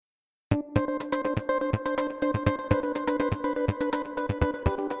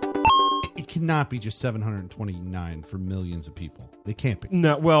cannot be just 729 for millions of people. They can't be.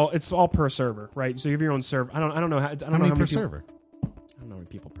 No, well, it's all per server, right? So you have your own server. I don't know how many per people, server? I don't know how many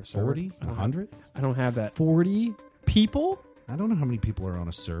people per server. 40? 100? I don't have that. 40 people? I don't know how many people are on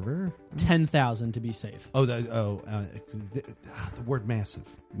a server. 10,000 to be safe. The word massive.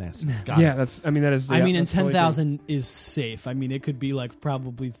 Got Yeah, it. that's. I mean, that is. I mean, and that's totally 10,000 is safe. I mean, it could be like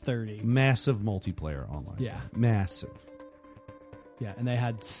probably 30. Massive multiplayer online. Yeah. Massive. Yeah, and they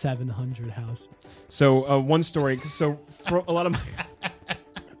had 700 houses. So one story. So for a lot of,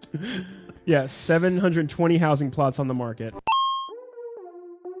 720 housing plots on the market.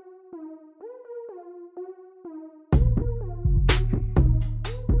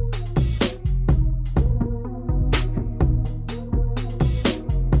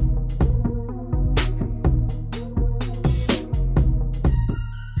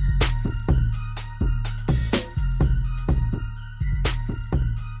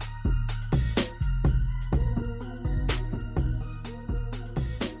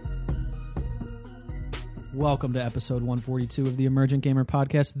 Welcome to episode 142 of the Emergent Gamer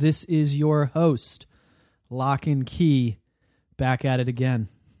Podcast. This is your host, Lock and Key, back at it again.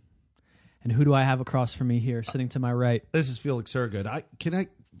 And who do I have across from me here, sitting to my right? This is Felix Hergood.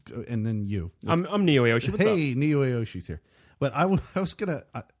 And then you. I'm Neo Aoshi. What's up? Hey, Neo Aoshi's here. But I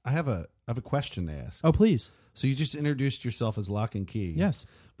have a question to ask. Oh, please. So you just introduced yourself as Lock and Key. Yes.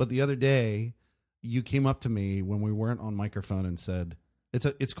 But the other day, you came up to me when we weren't on microphone and said,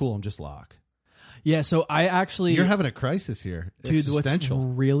 "It's cool. I'm just Lock." Yeah, so I actually... You're having a crisis here. Dude, Existential.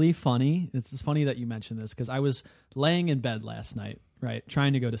 what's really funny, it's funny that you mentioned this, because I was laying in bed last night, right,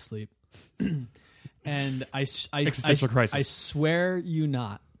 trying to go to sleep, and Existential crisis. I swear you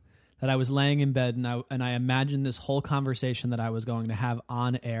not that I was laying in bed, and I imagined this whole conversation that I was going to have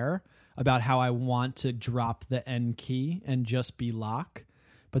on air about how I want to drop the N key and just be Lock,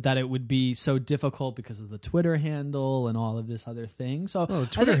 but that it would be so difficult because of the Twitter handle and all of this other thing. So Well,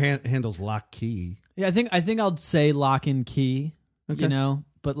 Twitter handles Lock Key. yeah, I think I'll say Lock and Key. Okay. You know,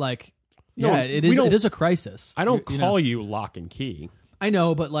 but like, No, yeah, it we is. don't- It is a crisis. I don't You know? call you Lock and Key. I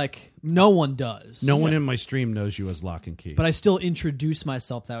know, but like, no one does. No one in my stream knows you as Lock and Key. But I still introduce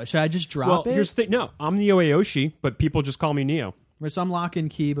myself that way. Should I just drop Well, it? here's the thing. No, I'm Neo Aoshi, but people just call me Neo. Or so I'm Lock and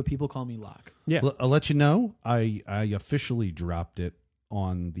Key, but people call me Lock. Yeah. I'll let you know. I officially dropped it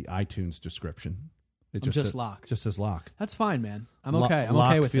on the iTunes description. It I'm just said- Lock. Just says Lock. That's fine, man. I'm okay. I'm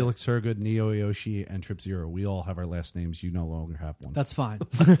Lock, okay with Felix Hergood, Neo Aoshi, and Trip Zero. We all have our last names. You no longer have one. it. That's fine.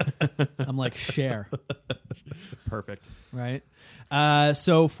 I'm like Cher, Perfect. right?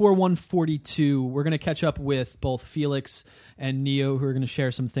 So for 142, we're going to catch up with both Felix and Neo, who are going to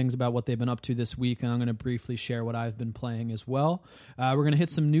share some things about what they've been up to this week, and I'm going to briefly share what I've been playing as well. We're going to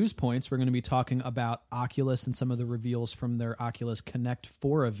hit some news points. We're going to be talking about Oculus and some of the reveals from their Oculus Connect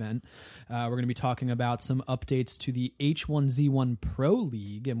 4 event. We're going to be talking about some updates to the H1Z1 Pro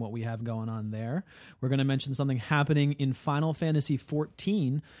League and what we have going on there. We're going to mention something happening in Final Fantasy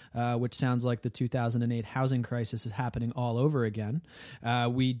XIV, which sounds like the 2008 housing crisis is happening all over again.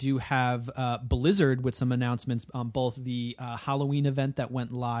 We do have Blizzard with some announcements on both the Halloween event that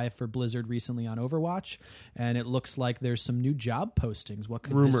went live for Blizzard recently on Overwatch, and it looks like there's some new job postings. What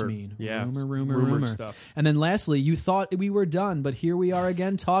could this mean? Yeah. Rumor stuff. And then lastly, you thought we were done, but here we are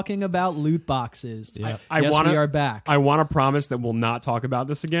again talking about loot boxes. Yeah. Yes, we are back. I want to promise that we'll not talk about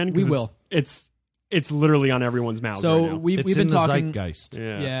this again. 'cause We will. It's literally on everyone's mouth. So right now. we've It's been in the talking. zeitgeist.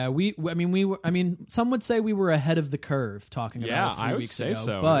 Yeah. I mean, some would say we were ahead of the curve talking Yeah, about it 3 I would weeks say ago.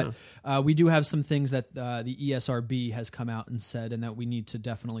 so, But we do have some things that the ESRB has come out and said, and that we need to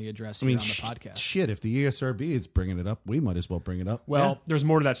definitely address here on the podcast. Shit, if the ESRB is bringing it up, we might as well bring it up. Well, there's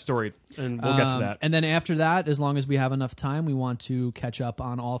more to that story, and we'll get to that. And then after that, as long as we have enough time, we want to catch up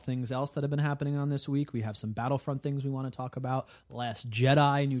on all things else that have been happening on this week. We have some Battlefront things we want to talk about. Last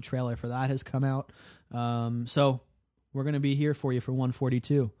Jedi, new trailer for that has come out. So we're going to be here for you for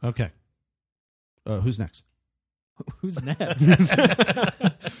 142. Okay. Who's next? Who's next?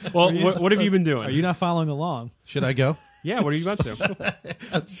 Well, what have you been doing? Are you not following along? Should I go? Yeah, what are you about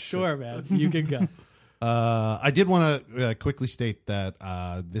to? Sure, man. You can go. I did want to quickly state that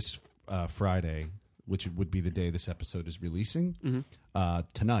this Friday, which would be the day this episode is releasing,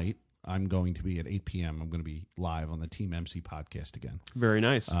 tonight, I'm going to be at 8 p.m. I'm going to be live on the Team MC podcast again. Very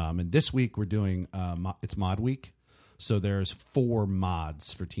nice. And this week we're doing, it's Mod Week. So there's 4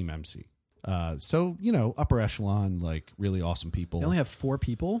 mods for Team MC. So, upper echelon, like really awesome people. They only have 4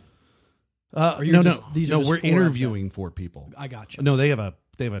 people? No, these are just we're 4 of them? interviewing 4 people. I got you. No, they have a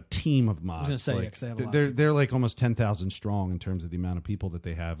they have a team of mods. I was gonna say, like, 'cause they have a lot. they're like almost 10,000 strong in terms of the amount of people that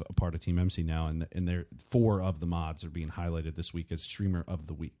they have a part of Team MC now, and they're 4 of the mods are being highlighted this week as Streamer of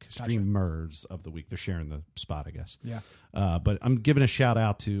the Week, Streamers of the Week. They're sharing the spot, I guess. Yeah. But I'm giving a shout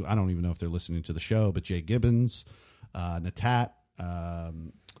out to, I don't even know if they're listening to the show, but Jay Gibbons, Natat,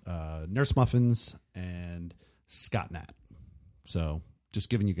 Nurse Muffins, and Scott Nat. So just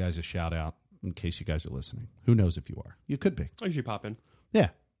giving you guys a shout out in case you guys are listening. Who knows if you are? You could be. I usually pop in. Yeah.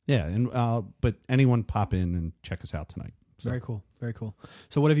 And but anyone pop in and check us out tonight. So. Very cool. Very cool.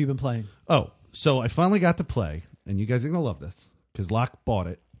 So what have you been playing? Oh, so I finally got to play, and you guys are gonna love this because Locke bought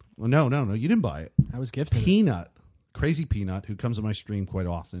it. Well, no, you didn't buy it. I was gifted. Peanut, Crazy Peanut, who comes on my stream quite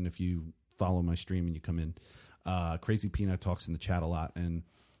often. If you follow my stream and you come in, Crazy Peanut talks in the chat a lot, and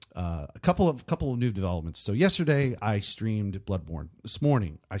a couple of new developments. So yesterday I streamed Bloodborne. This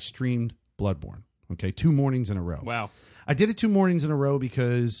morning I streamed Bloodborne. Okay, 2 mornings in a row. Wow. I did it 2 mornings in a row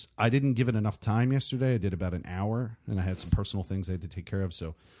because I didn't give it enough time yesterday. I did about an hour, and I had some personal things I had to take care of.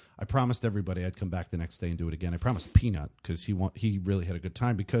 So I promised everybody I'd come back the next day and do it again. I promised Peanut because he really had a good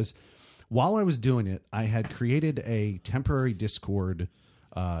time. Because while I was doing it, I had created a temporary Discord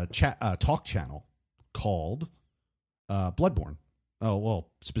talk channel called Bloodborne. Oh, well,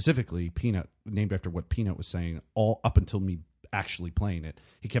 specifically Peanut, named after what Peanut was saying all up until me actually playing it.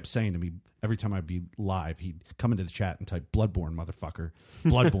 He kept saying to me every time I'd be live, he'd come into the chat and type Bloodborne, motherfucker.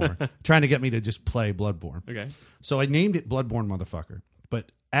 Bloodborne. Trying to get me to just play Bloodborne. Okay. So I named it Bloodborne, motherfucker.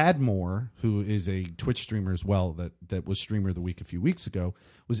 But Admore, who is a Twitch streamer as well, that was Streamer of the Week a few weeks ago,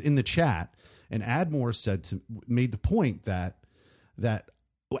 was in the chat, and Admore made the point that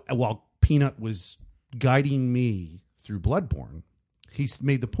while Peanut was guiding me through Bloodborne, he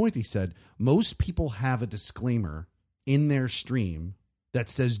made the point, he said, most people have a disclaimer in their stream that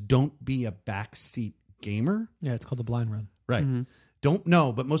says don't be a backseat gamer. Yeah, it's called the blind run. Right. Mm-hmm. Don't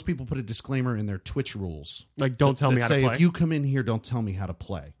know, but most people put a disclaimer in their Twitch rules. Like, don't tell me how to play. If you come in here, don't tell me how to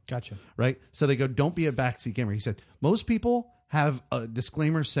play. Gotcha. Right? So they go, don't be a backseat gamer. He said, most people have a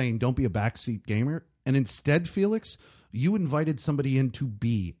disclaimer saying don't be a backseat gamer. And instead, Felix, you invited somebody in to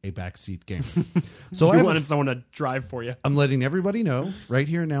be a backseat gamer. So you wanted someone to drive for you. I'm letting everybody know right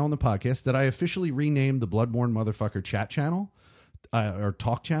here and now on the podcast that I officially renamed the Bloodborne Motherfucker chat channel or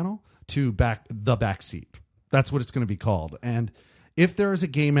talk channel to the Backseat. That's what it's going to be called. And if there is a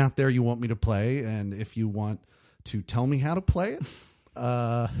game out there you want me to play, and if you want to tell me how to play it,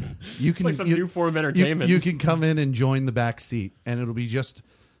 you can. It's like some new form of entertainment. You can come in and join the Backseat, and it'll be just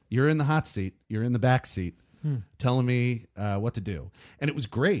you're in the hot seat, you're in the back seat. Telling me what to do. And it was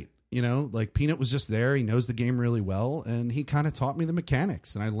great. You know, like Peanut was just there. He knows the game really well. And he kind of taught me the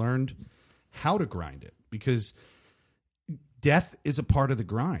mechanics. And I learned how to grind it because death is a part of the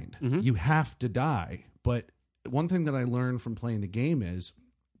grind. Mm-hmm. You have to die. But one thing that I learned from playing the game is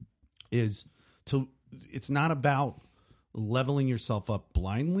it's not about leveling yourself up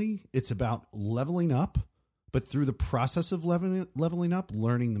blindly. It's about leveling up, but through the process of leveling up,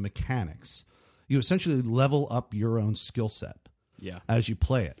 learning the mechanics. You essentially level up your own skill set as you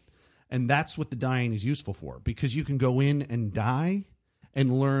play it. And that's what the dying is useful for, because you can go in and die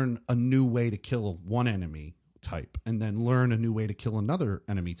and learn a new way to kill one enemy type and then learn a new way to kill another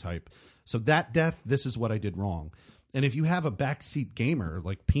enemy type. So that death, this is what I did wrong. And if you have a backseat gamer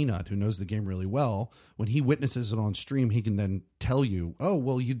like Peanut who knows the game really well, when he witnesses it on stream, he can then tell you, oh,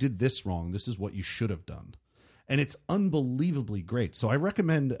 well, you did this wrong. This is what you should have done. And it's unbelievably great. So I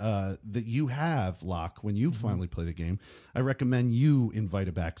recommend that you have, Locke, when you finally play the game, I recommend you invite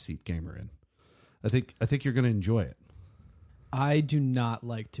a backseat gamer in. I think you're going to enjoy it. I do not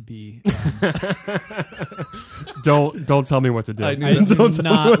like to be. Don't tell me what to do. I do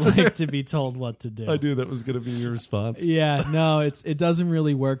not like to be told what to do. I knew that was going to be your response. Yeah, no, it doesn't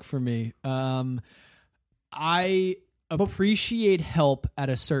really work for me. I appreciate help at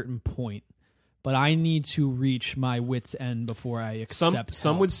a certain point. But I need to reach my wit's end before I accept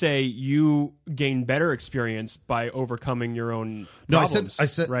Some would say you gain better experience by overcoming your own problems. No, I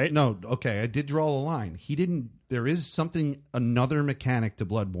said right? No, okay, I did draw a line. He didn't. There is another mechanic to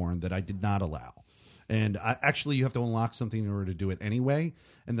Bloodborne that I did not allow. And actually, you have to unlock something in order to do it anyway.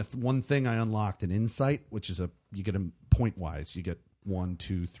 And the one thing I unlocked, an insight, which is you get them point-wise. You get 1,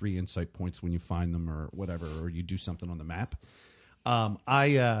 2, 3 insight points when you find them or whatever, or you do something on the map.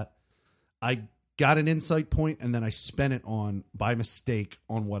 I got an insight point, and then I spent it by mistake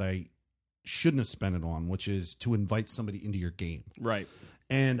on what I shouldn't have spent it on, which is to invite somebody into your game. Right.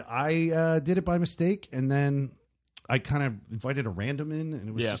 And I did it by mistake, and then I kind of invited a random in, and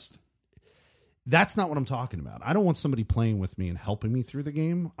it was just... That's not what I'm talking about. I don't want somebody playing with me and helping me through the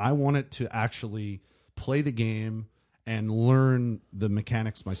game. I want it to actually play the game and learn the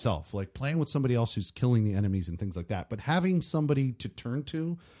mechanics myself, like playing with somebody else who's killing the enemies and things like that. But having somebody to turn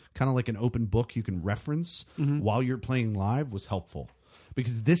to, kind of like an open book you can reference while you're playing live, was helpful.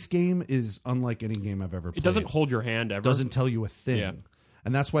 Because this game is unlike any game I've ever played. It doesn't hold your hand ever. It doesn't tell you a thing. Yeah.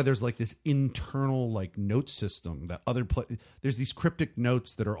 And that's why there's like this internal like note system that there's these cryptic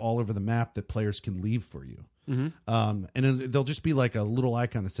notes that are all over the map that players can leave for you. And they'll just be like a little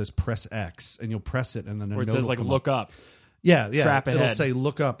icon that says press X, and you'll press it, and then Or it says like look up. Yeah. Trap It'll ahead. say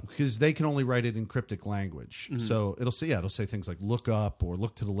look up, because they can only write it in cryptic language. So it'll say things like look up or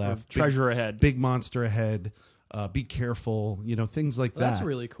look to the left, treasure ahead. big monster ahead, be careful, things like that. That's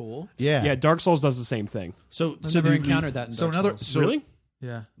really cool. Yeah. Yeah, Dark Souls does the same thing. So I've never encountered that in Dark Souls. Really?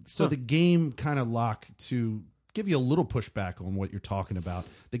 Yeah. So the game kind of to give you a little pushback on what you're talking about.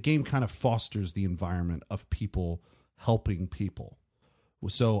 The game kind of fosters the environment of people helping people.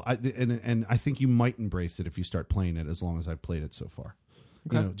 So I think you might embrace it if you start playing it, as long as I've played it so far.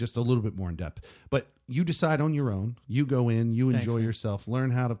 Okay. Just a little bit more in depth. But you decide on your own. You go in, you enjoy man. yourself,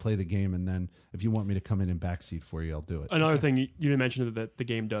 learn how to play the game, and then if you want me to come in and backseat for you, I'll do it. Another thing you didn't mention that the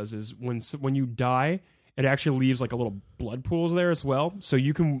game does is when you die, it actually leaves like a little blood pools there as well, so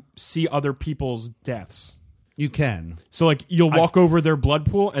you can see other people's deaths. You can. So like you'll walk over their blood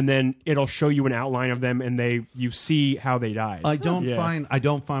pool, and then it'll show you an outline of them, and you see how they died. I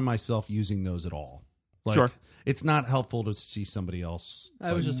don't find myself using those at all. Like, Sure. It's not helpful to see somebody else.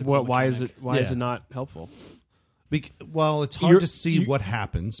 That was just a cool Why is mechanic. it? Why is Yeah. it not helpful? It's hard You're- to see what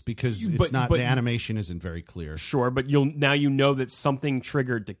happens because but the animation isn't very clear. Sure, but now you know that something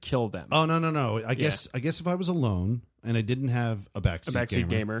triggered to kill them. Oh no! I guess if I was alone and I didn't have a backseat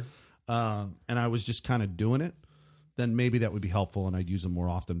gamer. and I was just kind of doing it, then maybe that would be helpful, and I'd use them more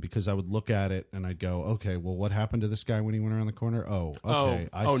often, because I would look at it and I'd go, okay, well, what happened to this guy when he went around the corner? Oh, okay,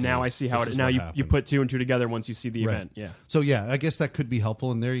 I see. Now I see how This it. is Now what you happened. put two and two together once you see the Right. event. Yeah. So yeah, I guess that could be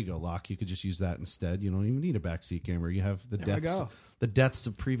helpful, and there you go, Locke. You could just use that instead. You don't even need a backseat gamer. You have the There we deaths, go. the deaths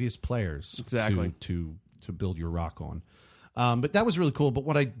of previous players, Exactly. to build your rock on. But that was really cool. But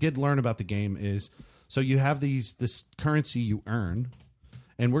what I did learn about the game is, so you have this currency you earn.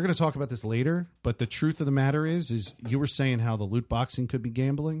 And we're going to talk about this later, but the truth of the matter is you were saying how the loot boxing could be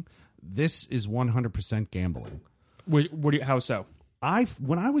gambling. This is 100% gambling. How so?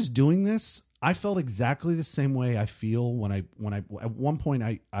 When I was doing this, I felt exactly the same way I feel when I at one point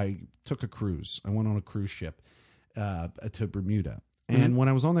I took a cruise. I went on a cruise ship to Bermuda, and when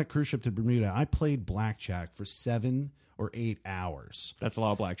I was on that cruise ship to Bermuda, I played blackjack for 7 or 8 hours. That's a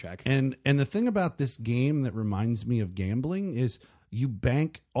lot of blackjack. And the thing about this game that reminds me of gambling is you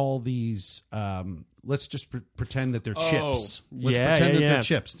bank all these. Let's just pretend that they're chips. Let's pretend that they're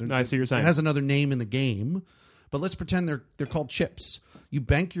chips. I see what you're saying. It has another name in the game, but let's pretend they're called chips. You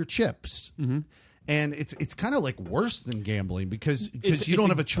bank your chips, and it's kind of like worse than gambling because you don't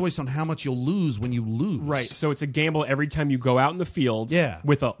have a choice on how much you'll lose when you lose. Right. So it's a gamble every time you go out in the field. Yeah.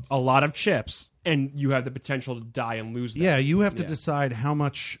 With a lot of chips, and you have the potential to die and lose them. Yeah, you have to decide how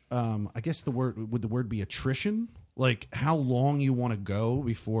much. I guess the word be attrition. Like how long you want to go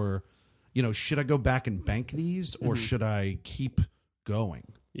before, should I go back and bank these or should I keep going?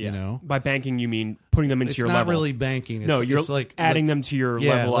 Yeah. By banking, you mean putting them into It's your not level. really banking. You're like adding them to your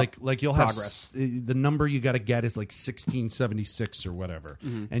level up like you'll progress. have the number you got to get is like 1676 or whatever,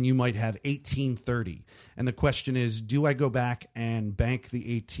 and you might have 1830. And the question is, do I go back and bank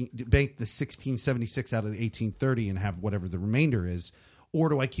the 1676 out of the 1830 and have whatever the remainder is? Or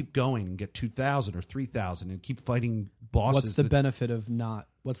do I keep going and get 2,000 or 3,000 and keep fighting bosses? What's the benefit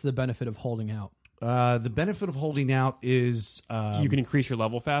of holding out? The benefit of holding out is you can increase your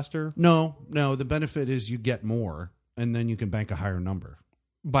level faster. No. The benefit is you get more, and then you can bank a higher number.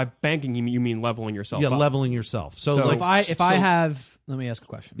 By banking, you mean leveling yourself up. Leveling yourself. So if I have, let me ask a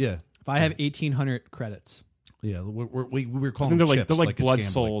question. Yeah. If I have 1,800 credits, Yeah, we're I calling think them they're chips, like it's okay, blood gambling.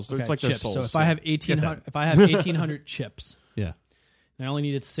 souls. It's like their chips. souls. So if I have 1,800 chips, Yeah. and I only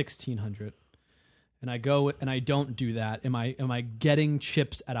needed 1,600, and I go and I don't do that, am I getting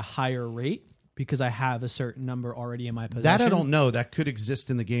chips at a higher rate because I have a certain number already in my possession? That I don't know. That could exist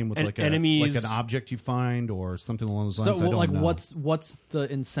in the game with And like enemies- an object you find or something along those So lines. I don't know. what's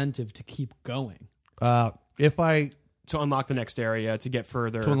the incentive to keep going? If I to unlock the next area, to get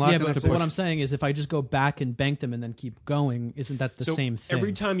further. To unlock Yeah, the but next what push. I'm saying is, if I just go back and bank them and then keep going, isn't that the So same thing?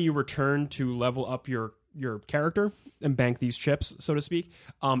 every time you return to level up your character and bank these chips, so to speak,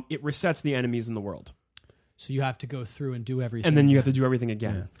 it resets the enemies in the world. So you have to go through and do everything, And then you have to do everything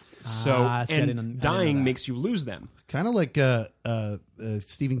again. So, Ah, see, I didn't know dying that. makes you lose them. kind of like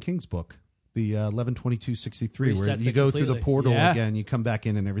Stephen King's book, The 11/22/63, where Resets you it go through the completely. portal Yeah. again, you come back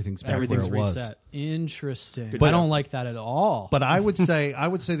in, and everything's back Everything's where it was. reset. Interesting. Good I job. don't like that at all. But I would say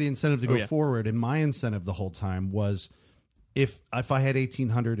the incentive to go yeah. forward, and my incentive the whole time was if I had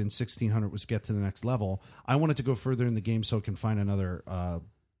 1800 and 1600 was get to the next level, I wanted to go further in the game so I can find another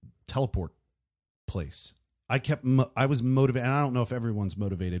teleport place. I was motivated, and I don't know if everyone's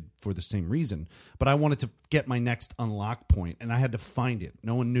motivated for the same reason, but I wanted to get my next unlock point, and I had to find it.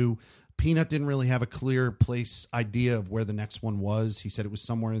 No one knew. Peanut didn't really have a clear place idea of where the next one was. He said it was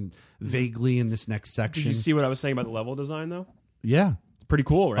somewhere vaguely in this next section. Did you see what I was saying about the level design though? Yeah. Pretty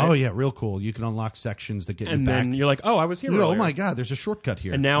cool, right? Oh yeah, real cool. You can unlock sections that get and you back. then you're like, oh, I was here. Oh earlier. my god, there's a shortcut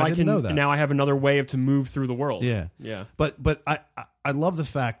here. And now I didn't can. know that. And now I have another way to move through the world. Yeah. Yeah. But I love the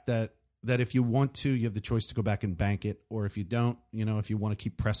fact that if you want to, you have the choice to go back and bank it, or if you don't, if you want to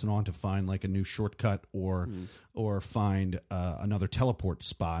keep pressing on to find like a new shortcut or find another teleport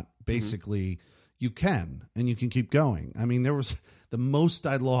spot, basically you can, and you can keep going. I mean, there was the most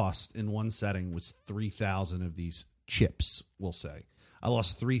I lost in one setting was 3,000 of these chips, we'll say. I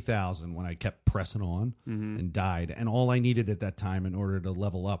lost 3,000 when I kept pressing on and died. And all I needed at that time in order to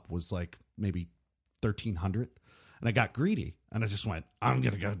level up was like maybe 1,300. And I got greedy. And I just went, I'm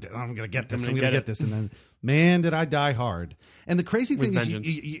going to get this. I'm going to get this. And then, man, did I die hard. And the crazy thing is,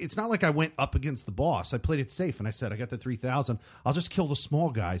 it's not like I went up against the boss. I played it safe. And I said, I got the 3,000. I'll just kill the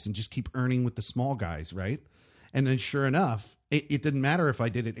small guys and just keep earning with the small guys, right? And then sure enough, it didn't matter if I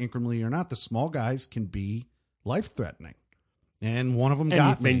did it incrementally or not. The small guys can be life-threatening. And one of them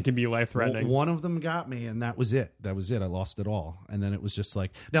got me. Anything can be life-threatening. One of them got me, and that was it. I lost it all. And then it was just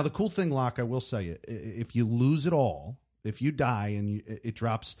like... Now, the cool thing, Locke, I will say, if you lose it all, if you die and it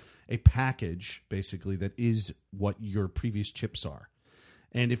drops a package, basically, that is what your previous chips are.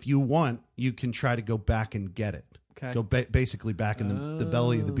 And if you want, you can try to go back and get it. Okay. Go basically back in the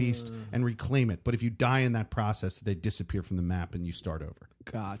belly of the beast and reclaim it. But if you die in that process, they disappear from the map and you start over.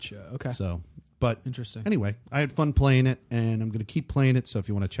 Gotcha. Okay. So... But Interesting. Anyway, I had fun playing it, and I'm going to keep playing it. So if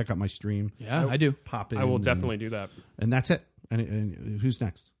you want to check out my stream, Yeah, I do. pop in. I will definitely do that. And that's it. And who's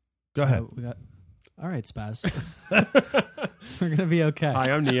next? Go ahead. We got. All right, Spaz. We're gonna be okay.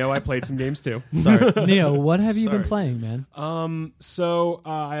 Hi, I'm Neo. I played some games too. Sorry. Neo, what have you been Sorry. playing, man? So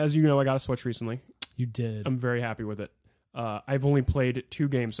as you know, I got a Switch recently. You did. I'm very happy with it. I've only played 2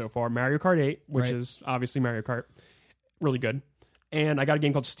 games so far. Mario Kart 8, which Right. is obviously Mario Kart. Really good. And I got a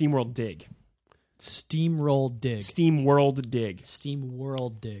game called SteamWorld Dig. Steamroll Dig. SteamWorld Dig. Steam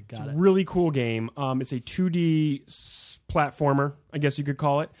World Dig. Got it. Really cool game. It's a 2D platformer, I guess you could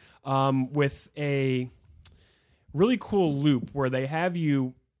call it, with a really cool loop where they have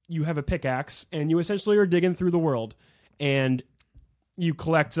you have a pickaxe and you essentially are digging through the world and you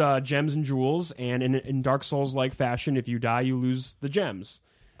collect gems and jewels, and in Dark Souls-like fashion, if you die, you lose the gems.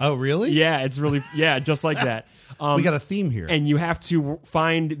 Oh, really? Yeah, it's really just like that. We got a theme here. And you have to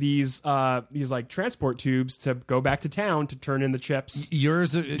find these like transport tubes to go back to town to turn in the chips.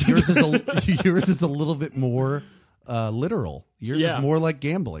 Yours is a little bit more literal. Yours is more like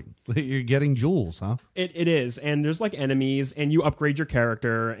gambling. You're getting jewels, huh? It is, and there's like enemies, and you upgrade your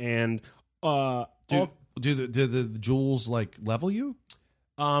character, and Do the jewels like level you?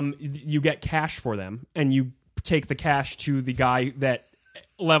 You get cash for them, and you take the cash to the guy that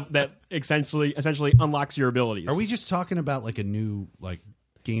essentially unlocks your abilities. Are we just talking about like a new like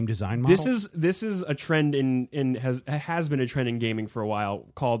game design model? This is a trend has been a trend in gaming for a while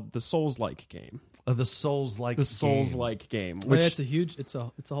called the Souls-like game. The Souls-like game. Well, Which it's a huge. It's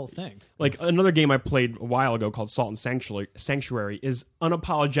a whole thing. like another game I played a while ago called Salt and Sanctuary is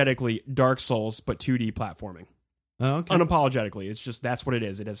unapologetically Dark Souls but 2D platforming. Oh, okay. Unapologetically, it's just that's what it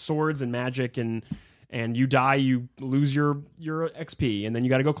is. It has swords and magic, and you die, you lose your XP, and then you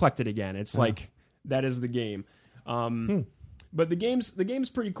got to go collect it again. It's like that is the game. But the game's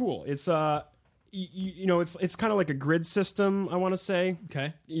pretty cool. It's it's kind of like a grid system, I want to say.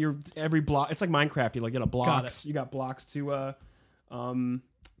 Okay. Every block, it's like Minecraft. You like get a blocks. Got it. You got blocks to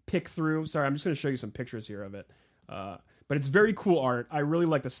pick through. Sorry, I'm just going to show you some pictures here of it. But it's very cool art. I really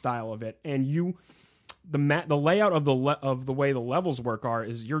like the style of it, and the layout of the way the levels work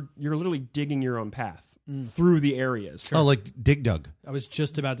is you're literally digging your own path through the areas. Oh, like Dig Dug. I was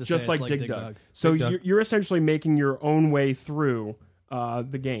just about to say Just it's like Dig Dug. So Dig Dug. you're essentially making your own way through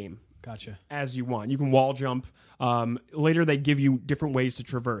the game Gotcha. as you want. You can wall jump. Later, they give you different ways to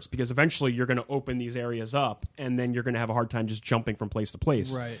traverse because eventually you're going to open these areas up, and then you're going to have a hard time just jumping from place to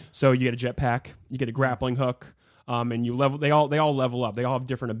place. Right. So you get a jetpack, you get a grappling hook, and you level. They all level up. They all have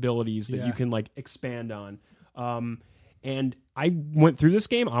different abilities that you can like expand on. And I went through this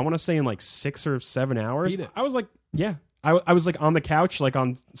game, I want to say in like 6 or 7 hours. Beat it. I was like, yeah, I was like on the couch like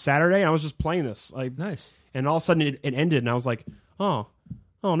on Saturday. And I was just playing this, like, Nice. and all of a sudden it ended, and I was like, oh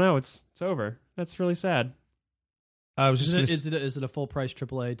no, it's over. That's really sad. I was just Is it a full price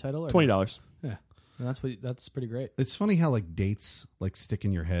AAA title? Or $20. Yeah, and that's pretty great. It's funny how like dates like stick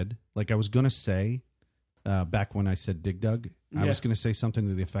in your head. Like I was gonna say back when I said Dig Dug, I was gonna say something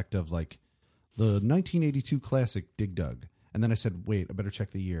to the effect of like the 1982 classic Dig Dug, and then I said, wait, I better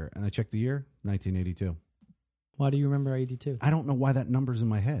check the year, and I checked the year, 1982. Why do you remember 82? I don't know why that number's in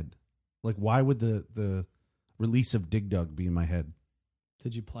my head. Like, why would the release of Dig Dug be in my head?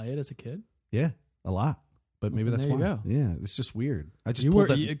 Did you play it as a kid? Yeah, a lot. But maybe Well, that's there why. you go. Yeah, it's just weird. I just You pulled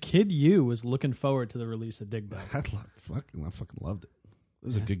were that. kid. You was looking forward to the release of Dig Dug. I fucking loved it. It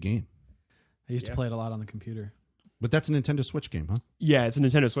was a good game. I used to play it a lot on the computer. But that's a Nintendo Switch game, huh? Yeah, it's a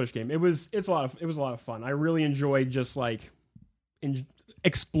Nintendo Switch game. It was a lot of fun. I really enjoyed just like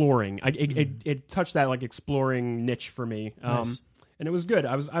exploring. It touched that like exploring niche for me. Nice. And it was good.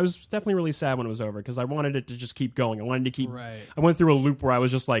 I was definitely really sad when it was over because I wanted it to just keep going. I wanted to keep. Right. I went through a loop where I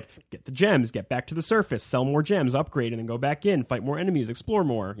was just like, get the gems, get back to the surface, sell more gems, upgrade, and then go back in, fight more enemies, explore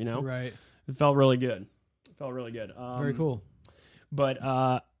more. You know, Right. it felt really good. Very cool. But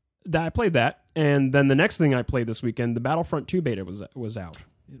I played that, and then the next thing I played this weekend, the Battlefront 2 beta was out.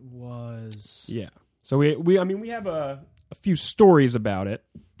 It was. Yeah. So we have a few stories about it.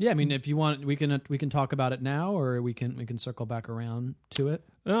 Yeah, I mean, if you want, we can talk about it now, or we can circle back around to it.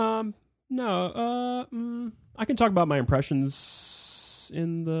 No. I can talk about my impressions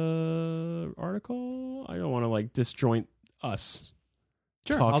in the article. I don't want to like disjoint us.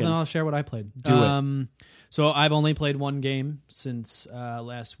 Sure. Talking. Then I'll share what I played. Do it. So I've only played one game since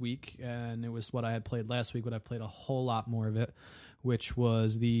last week, and it was what I had played last week, but I played a whole lot more of it, which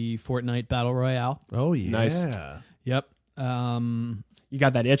was the Fortnite Battle Royale. Oh yeah. Nice. Yep. You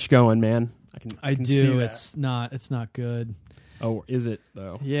got that itch going, man. I can do. see that. It's not good. Oh, is it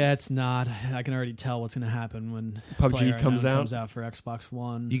though? Yeah, it's not. I can already tell what's going to happen when PUBG comes out for Xbox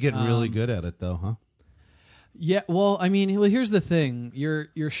One. You get really good at it though, huh? Yeah, well, I mean, here's the thing.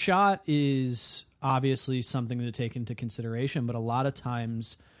 Your shot is obviously something to take into consideration, but a lot of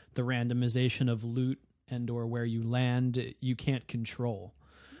times the randomization of loot and or where you land, you can't control.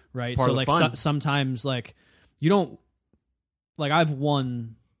 Right? Part So of the like fun. sometimes like you don't like I've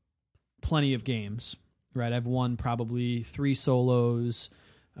won plenty of games, right? I've won probably 3 solos,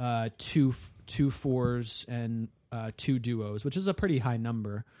 2 fours and 2 duos, which is a pretty high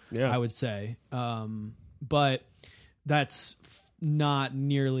number, Yeah. I would say. But that's not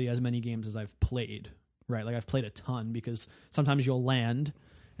nearly as many games as I've played, right? Like I've played a ton because sometimes you'll land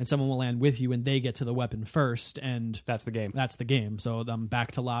and someone will land with you and they get to the weapon first, and That's the game. that's the game. So I'm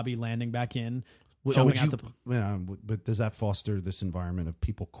back to lobby, landing back in, Would jumping you, out the... but does that foster this environment of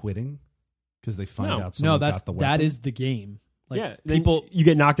people quitting because they find No. out someone No, got the weapon? that is the game. Like yeah. people... You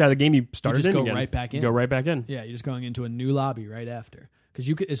get knocked out of the game. You started just in go again. right back in. You go right back in. Yeah, you're just going into a new lobby right after. Because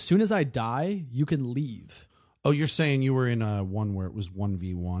you could, as soon as I die, you can leave. Oh, you're saying you were in a one where it was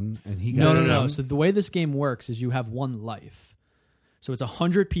 1v1 and he got No. So the way this game works is you have one life. So it's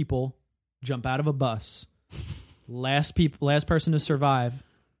 100 people jump out of a bus. Last person to survive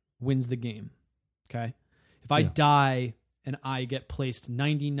wins the game. Okay? If I die and I get placed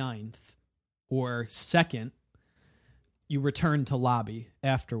 99th or second, you return to lobby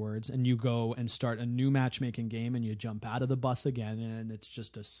afterwards and you go and start a new matchmaking game and you jump out of the bus again, and it's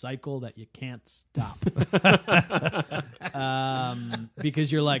just a cycle that you can't stop.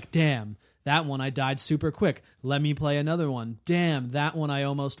 Because you're like, damn, that one I died super quick. Let me play another one. Damn, that one I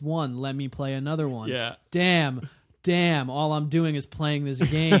almost won. Let me play another one. Yeah. Damn, all I'm doing is playing this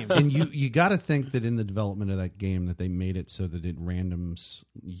game. And you got to think that in the development of that game that they made it so that it randoms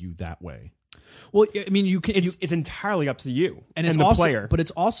you that way. Well, I mean, you can. It's entirely up to you And it's the also, player. but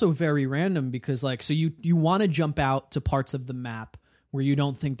it's also very random because, like, so you want to jump out to parts of the map where you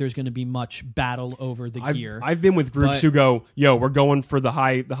don't think there's going to be much battle over the gear. I've been with groups But- who go, "Yo, we're going for the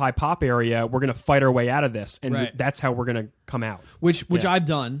high pop area. We're going to fight our way out of this, and Right. that's how we're going to come out." which Yeah. I've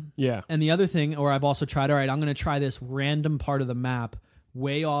done. Yeah. And the other thing, or I've also tried, all right, I'm going to try this random part of the map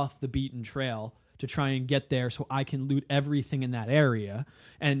way off the beaten trail to try and get there so I can loot everything in that area.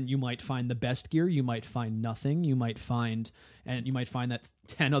 And you might find the best gear, you might find nothing, you might find that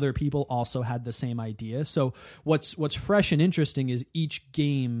 10 other people also had the same idea. So what's fresh and interesting is each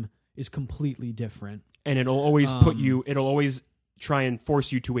game is completely different. And it'll always put you. It'll always try and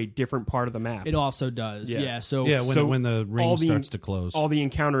force you to a different part of the map. It also does. Yeah. Yeah. So Yeah, when So the ring all the- starts to close. All the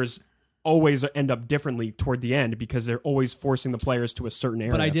encounters always end up differently toward the end because they're always forcing the players to a certain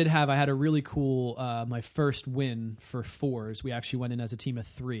area. But I had a really cool, my first win for 4s. We actually went in as a team of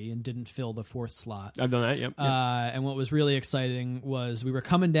 3 and didn't fill the 4th slot. I've done that, yep. And what was really exciting was we were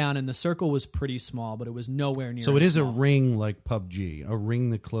coming down and the circle was pretty small, but it was nowhere near. So it is small. a ring like PUBG, a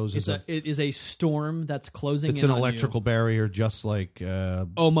ring that closes. It is a storm that's closing. It's in an on electrical barrier, just like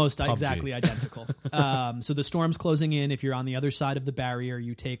almost PUBG. exactly identical. So the storm's closing in. If you're on the other side of the barrier,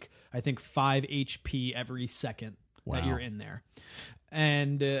 you take, I think, 5 HP every second that you're in there.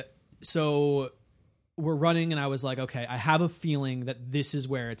 And so we're running, and I was like, okay, I have a feeling that this is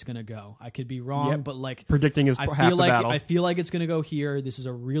where it's going to go. I could be wrong, but like predicting is half the battle. I feel like it's going to go here. This is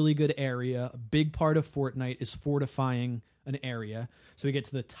a really good area. A big part of Fortnite is fortifying an area. So we get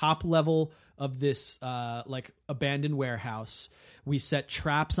to the top level of this like abandoned warehouse. We set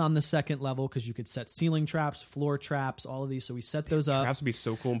traps on the second level because you could set ceiling traps, floor traps, all of these. So we set those up. Traps would be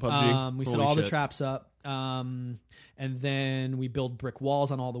so cool in PUBG. We set all the traps up. And then we build brick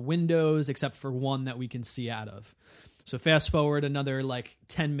walls on all the windows except for one that we can see out of. So fast forward another like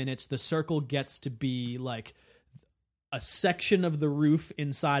 10 minutes, the circle gets to be like a section of the roof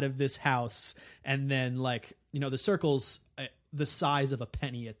inside of this house, and then like, you know, the circle's the size of a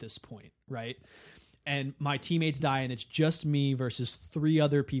penny at this point, right? And my teammates die, and it's just me versus 3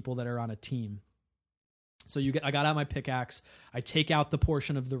 other people that are on a team. So I got out my pickaxe, I take out the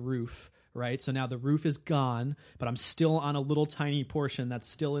portion of the roof, right? So now the roof is gone, but I'm still on a little tiny portion that's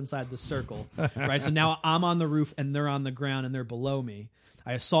still inside the circle, right? So now I'm on the roof and they're on the ground and they're below me.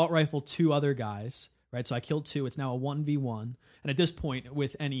 I assault rifle 2 other guys, right? So I killed 2. It's now a 1v1. And at this point,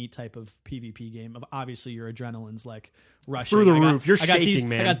 with any type of PvP game, obviously your adrenaline's like rushing. Through the roof. You're shaking,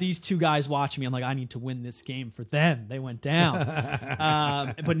 man. I got these 2 guys watching me. I'm like, I need to win this game for them. They went down.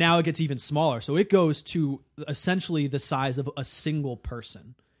 But now it gets even smaller. So it goes to essentially the size of a single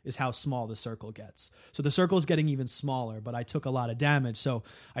person is how small the circle gets. So the circle is getting even smaller, but I took a lot of damage. So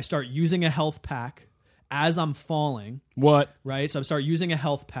I start using a health pack as I'm falling. What? Right? So I start using a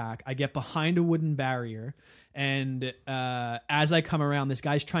health pack. I get behind a wooden barrier. And as I come around, this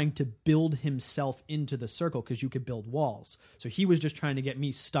guy's trying to build himself into the circle because you could build walls. So he was just trying to get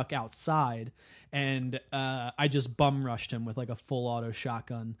me stuck outside. And I just bum rushed him with like a full auto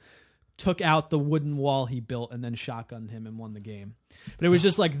shotgun. Took out the wooden wall he built and then shotgunned him and won the game. But it was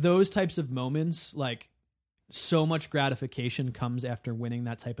just like those types of moments, like so much gratification comes after winning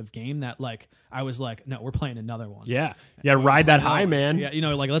that type of game that like I was like, no, we're playing another one. Yeah. Yeah, ride that high, man. Yeah, you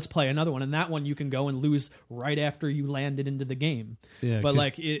know, like let's play another one. And that one you can go and lose right after you landed into the game. Yeah, but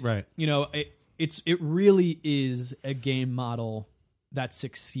like it right. You know, it really is a game model that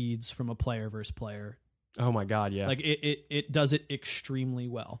succeeds from a player versus player. Oh my god, yeah. Like it does it extremely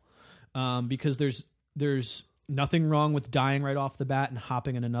well. Because there's nothing wrong with dying right off the bat and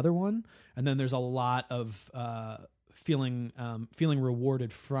hopping in another one, and then there's a lot of feeling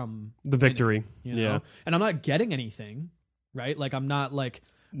rewarded from the victory. You know? Yeah, and I'm not getting anything, right? Like I'm not like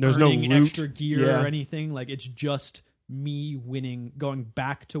there's no earning loot. extra gear or anything. Like it's just me winning, going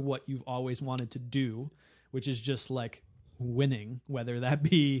back to what you've always wanted to do, which is just like winning, whether that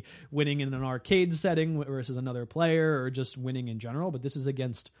be winning in an arcade setting versus another player or just winning in general. But this is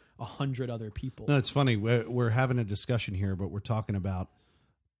against 100 other people. No, it's funny. We're having a discussion here, but we're talking about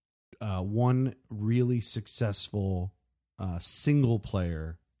one really successful single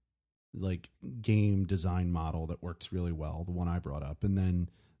player like game design model that works really well, the one I brought up, and then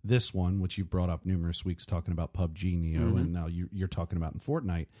this one, which you've brought up numerous weeks, talking about PUBG Neo, and now you're talking about in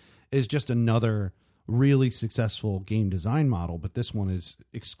Fortnite, is just another really successful game design model, but this one is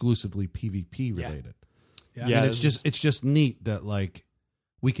exclusively PvP related. Yeah. And it's just neat that like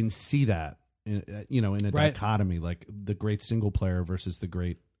we can see that in a dichotomy, like the great single player versus the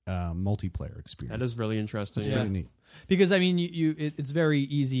great multiplayer experience. That is really interesting. It's pretty neat. Because I mean, it's very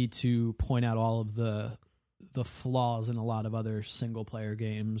easy to point out all of the flaws in a lot of other single player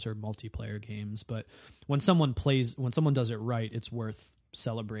games or multiplayer games, but when someone does it right, it's worth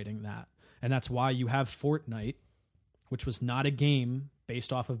celebrating that. And that's why you have Fortnite, which was not a game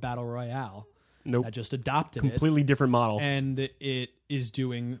based off of Battle Royale. Nope. That just adopted Completely different model. And it is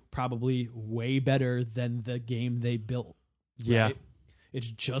doing probably way better than the game they built. Yeah. Right? It's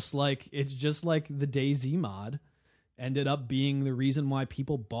just like the DayZ mod ended up being the reason why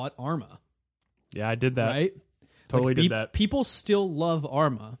people bought Arma. Yeah, I did that. Right? Totally did that. People still love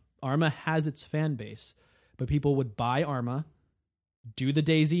Arma. Arma has its fan base, but people would buy Arma, do the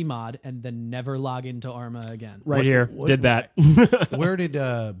DayZ mod, and then never log into Arma again. Right here. Did that. Where did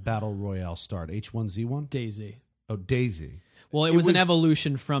Battle Royale start? H1Z1? DayZ. Oh, DayZ. Well, it was an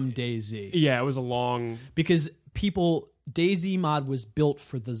evolution from DayZ. Yeah, it was a long... Because DayZ mod was built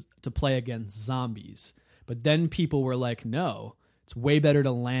to play against zombies, but then people were like, no, it's way better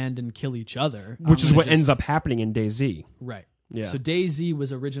to land and kill each other, which is what ends up happening in DayZ. Right. Yeah. So DayZ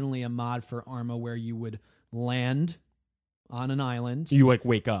was originally a mod for Arma where you would land on an island. You like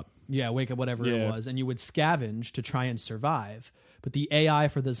wake up. Yeah, wake up, whatever it was, and you would scavenge to try and survive. But the AI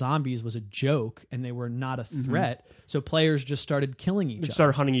for the zombies was a joke, and they were not a threat. So players just started killing each other.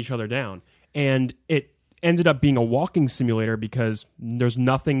 Started hunting each other down, and it ended up being a walking simulator because there's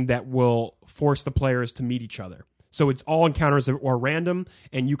nothing that will force the players to meet each other. So it's all encounters are random,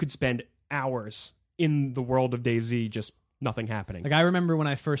 and you could spend hours in the world of DayZ just nothing happening. Like I remember when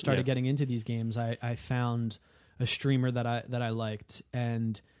I first started getting into these games, I found a streamer that I liked,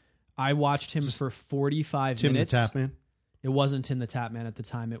 and I watched him for 45 Tim minutes. the Tapman? It wasn't Tim the Tapman at the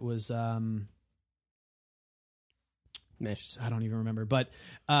time. It was I don't even remember. But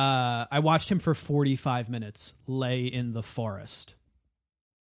I watched him for 45 minutes lay in the forest.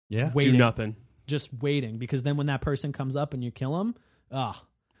 Yeah. Waiting, do nothing. Just waiting, because then when that person comes up and you kill him,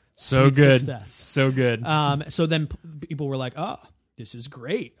 so sweet good. Success. So good. So then people were like, oh, this is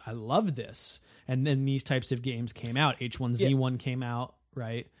great. I love this. And then these types of games came out. H1Z1 came out,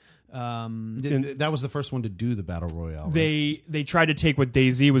 right? That was the first one to do the Battle Royale. Right? They tried to take what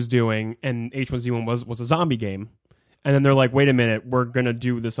DayZ was doing, and H1Z1 was a zombie game. And then they're like, wait a minute, we're going to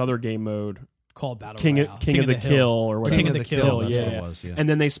do this other game mode called Battle King Royale. of the Kill or whatever. King of the Kill, that's yeah. what it was, yeah. And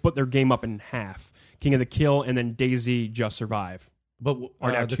then they split their game up in half. King of the Kill and then DayZ Just Survive. But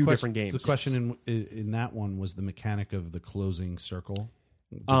are now the two different games. The question in that one was the mechanic of the closing circle.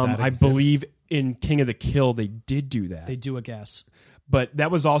 Did that I exist? believe in King of the Kill they did do that. They do, I guess. But that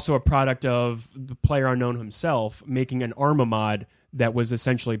was also a product of the PlayerUnknown himself making an Arma mod that was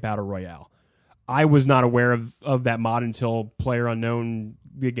essentially Battle Royale. I was not aware of that mod until PlayerUnknown,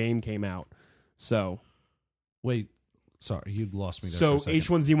 the game, came out. So, wait, sorry, you lost me there. So for a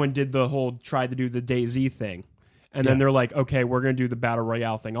second. H1Z1 tried to do the DayZ thing, and then they're like, okay, we're going to do the Battle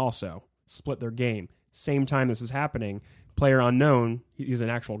Royale thing also. Split their game. Same time this is happening, PlayerUnknown, he's an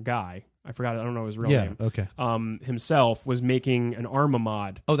actual guy. I forgot. I don't know his real name. Okay. Himself was making an Arma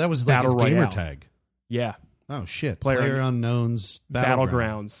mod. Oh, that was like his Battle gamer Royale. tag. Yeah. Oh shit! PlayerUnknown's PlayerUnknown's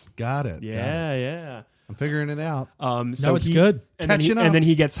Battlegrounds. Got it. Yeah, yeah. I'm figuring it out. So No, it's good. And Catching up. And then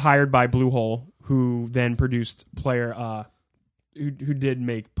he gets hired by Bluehole, who then produced who did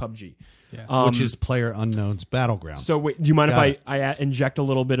make PUBG. Yeah. Which is PlayerUnknown's Battleground. So wait, do you mind Got if I inject a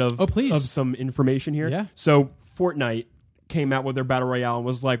little bit of please. of some information here? Yeah. So Fortnite came out with their Battle Royale and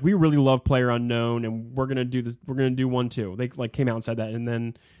was like, we really love PlayerUnknown and we're gonna do this. We're gonna do one too. They like came out and said that, and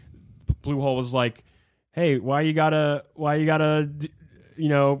then Bluehole was like, hey, why you gotta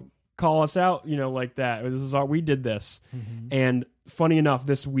call us out, like that. This is we did this. Mm-hmm. And funny enough,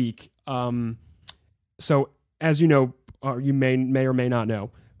 this week, so as you know, or you may or may not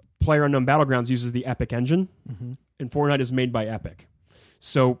know, PlayerUnknown Battlegrounds uses the Epic engine, and Fortnite is made by Epic.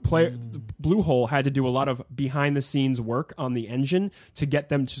 So Bluehole had to do a lot of behind the scenes work on the engine to get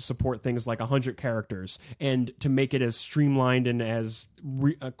them to support things like 100 characters and to make it as streamlined and as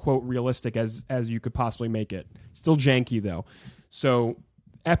quote realistic as you could possibly make it. Still janky though. So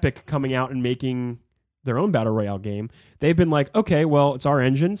Epic coming out and making their own Battle Royale game, they've been like, okay, well, it's our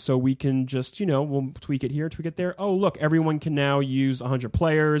engine, so we can just, we'll tweak it here, tweak it there. Oh, look, everyone can now use 100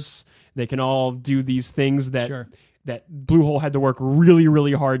 players. They can all do these things that Sure. that Bluehole had to work really,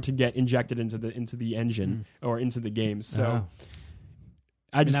 really hard to get injected into the engine or into the game. So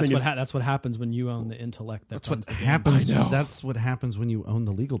I just think that's what happens when you own the intellect. That's runs what the game. happens. I know. That's what happens when you own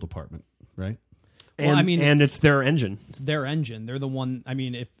the legal department, right? Well, and it's their engine. It's their engine. They're the one. I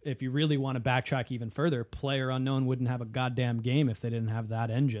mean, if you really want to backtrack even further, PlayerUnknown wouldn't have a goddamn game if they didn't have that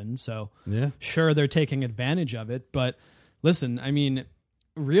engine. So Yeah. sure, they're taking advantage of it. But listen, I mean,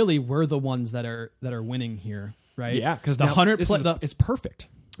 really, we're the ones that are winning here, right? Yeah, because the it's perfect.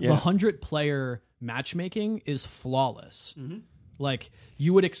 The 100-player matchmaking is flawless. Like,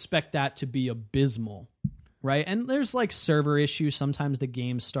 you would expect that to be abysmal, right? And there's like server issues. Sometimes the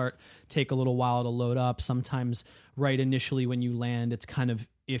games take a little while to load up. Sometimes right initially when you land, it's kind of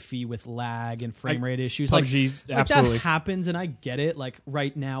iffy with lag and frame rate issues. PUBG's like absolutely. that happens, and I get it. Like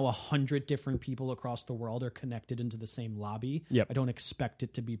right now, 100 different people across the world are connected into the same lobby. Yep. I don't expect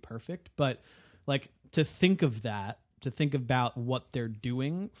it to be perfect, but like to think of that, to think about what they're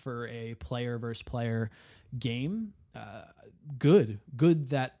doing for a player versus player game, good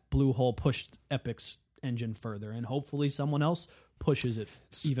that Bluehole pushed Epic's engine further, and hopefully someone else pushes it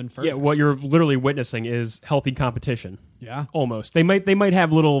even further. Yeah, what you're literally witnessing is healthy competition. Yeah. Almost. They might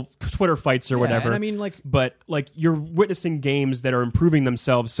have little Twitter fights or whatever. And I mean, like, but like you're witnessing games that are improving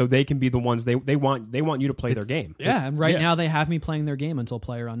themselves, so they can be the ones they want you to play their game. yeah. And right now they have me playing their game until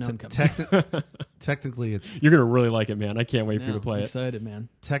PlayerUnknown comes. Technically, it's You're gonna really like it, man. I can't wait for you to play I'm it. excited, man.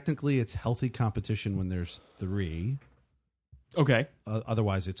 technically it's healthy competition when there's 3. Okay.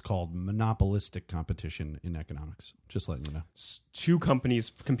 Otherwise, it's called monopolistic competition in economics. Just letting you know. 2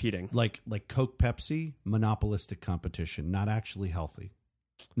 companies competing. Like Coke, Pepsi, monopolistic competition, not actually healthy,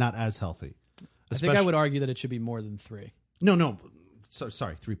 not as healthy. I think I would argue that it should be more than 3. No.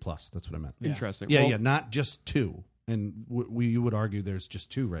 Sorry, 3+. That's what I meant. Interesting. Yeah, Well, yeah, not just 2. And you would argue there's just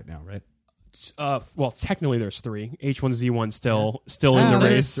 2 right now, right? Well, technically there's 3. H1Z1 still in the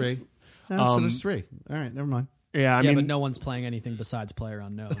there's race. 3. So there's 3. All right, never mind. Yeah, I Yeah, mean, but no one's playing anything besides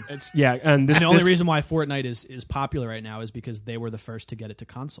PlayerUnknown. it's and this And the only this- reason why Fortnite is popular right now is because they were the first to get it to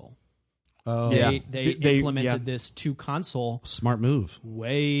console. Oh, Yeah. They They- implemented this to console smart move.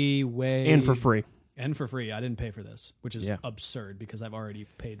 way and for free. and for free. I didn't pay for this, which is Yeah. absurd because I've already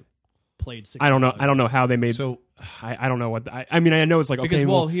played 60. I don't know how they made. So I don't know what. I mean, I know it's like Because okay.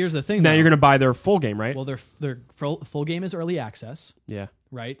 well, here's the thing. now though. you're gonna buy their full game, right? well, their full game is early access, Yeah.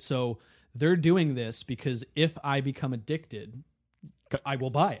 right? So they're doing this because if I become addicted, I will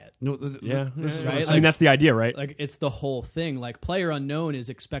buy it. no, Yeah. this is right? what I'm I mean, that's the idea, right? Like it's the whole thing. Like PlayerUnknown is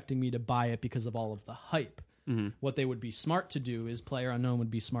expecting me to buy it because of all of the hype. What they would be smart to do is PlayerUnknown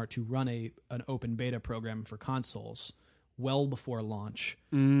would be smart to run an open beta program for consoles well before launch,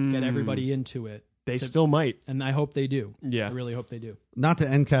 get everybody into it, They still might. and I hope they do. Yeah. I really hope they do. not to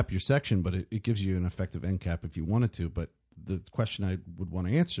end cap your section, but it gives you an effective end cap if you wanted to. But the question I would want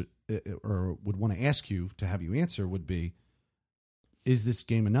to answer or would want to ask you to have you answer would be, is this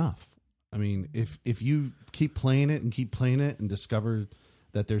game enough? I mean, if you keep playing it and discover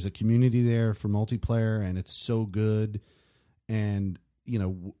that there's a community there for multiplayer and it's so good, and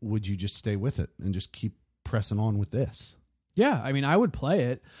would you just stay with it and just keep pressing on with this? Yeah, I mean, I would play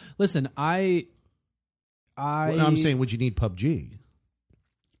it. Listen, I'm saying, would you need PUBG?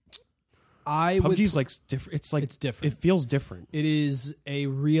 PUBG's like different. It's different. It feels different. It is a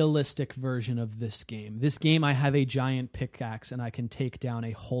realistic version of this game. This game, I have a giant pickaxe and I can take down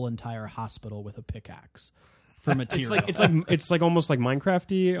a whole entire hospital with a pickaxe for material. It's like almost like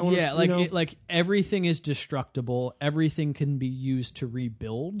Minecraft-y. Almost, Yeah, like everything is destructible. Everything can be used to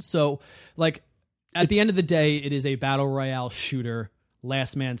rebuild. So, like at the end of the day, it is a battle royale shooter.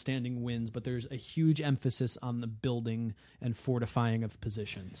 Last man standing wins, but there's a huge emphasis on the building and fortifying of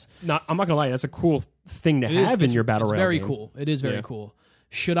positions. I'm not gonna lie. That's a cool thing to have in your battle It's royale. very game. cool. It is very Yeah. cool.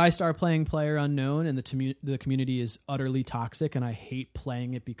 Should I start playing PlayerUnknown and the community is utterly toxic and I hate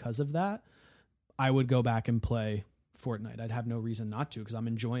playing it because of that, I would go back and play Fortnite. I'd have no reason not to because I'm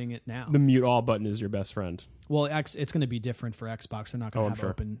enjoying it now. The mute all button is your best friend. Well, it's going to be different for Xbox. They're not going I'm to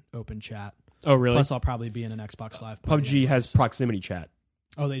have sure. open chat. Oh, really? Plus, I'll probably be in an Xbox Live. party PUBG has anyways. proximity chat.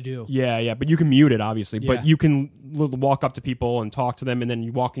 Oh, they do. Yeah, but you can mute it obviously. Yeah. But you can walk up to people and talk to them, and then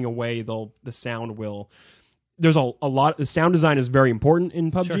you walking away, the sound will. There's a lot. The sound design is very important in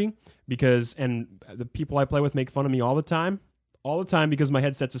PUBG because, and the people I play with make fun of me all the time because my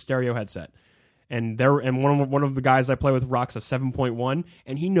headset's a stereo headset, and one of the guys I play with rocks a 7.1,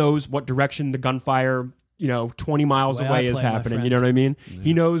 and he knows what direction the gunfire 20 miles Way I away is play, my happening. You friend. know what I mean?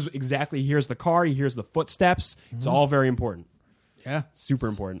 He knows exactly. He hears the car. He hears the footsteps. It's all very important. Yeah. Super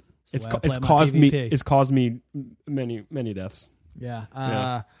important. It's the way I play my PvP. It's caused me many deaths. Yeah.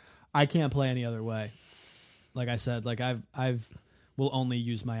 Yeah. I can't play any other way. Like I said, like I've will only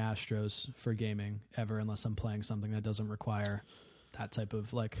use my Astros for gaming ever unless I'm playing something that doesn't require that type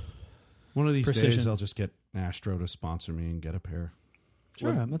of like. One of these Precision. days, I'll just get Astro to sponsor me and get a pair.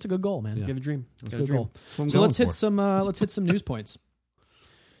 Sure, that's a good goal, man. Yeah. You have a dream. That's You a have good a goal. That's what I'm So going let's hit some news points.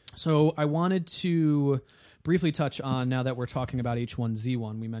 So I wanted to briefly touch on, now that we're talking about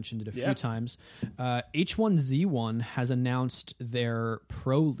H1Z1, we mentioned it a few times. H1Z1 has announced their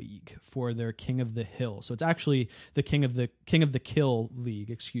Pro League for their King of the Hill. So it's actually the King of the Kill League,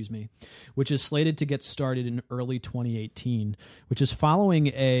 which is slated to get started in early 2018, which is following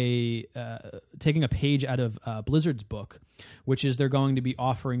taking a page out of Blizzard's book, which is they're going to be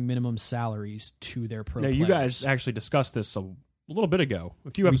offering minimum salaries to their pro Now, players. you guys actually discussed this a little bit ago,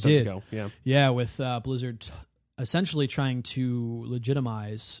 a few We episodes did. ago. Yeah. Yeah, with Blizzard essentially trying to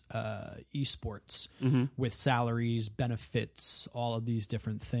legitimize esports with salaries, benefits, all of these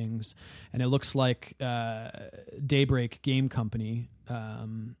different things. And it looks like Daybreak Game Company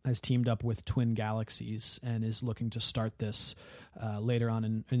has teamed up with Twin Galaxies and is looking to start this later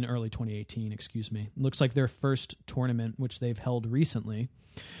on in early 2018, excuse me. It looks like their first tournament, which they've held recently,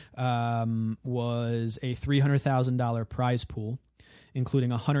 was a $300,000 prize pool,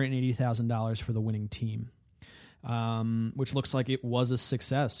 including $180,000 for the winning team. Which looks like it was a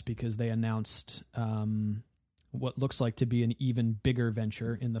success because they announced what looks like to be an even bigger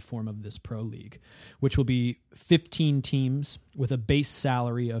venture in the form of this pro league, which will be 15 teams with a base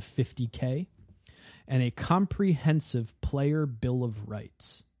salary of $50K and a comprehensive player bill of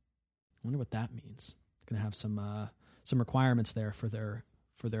rights. I wonder what that means. Going to have some requirements there for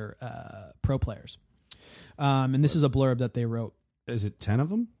their pro players. And this is a blurb that they wrote. Is it 10 of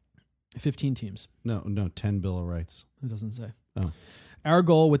them? 15 teams. No, 10 Bill of Rights. It doesn't say. Oh. Our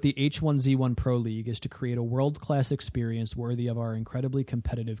goal with the H1Z1 Pro League is to create a world-class experience worthy of our incredibly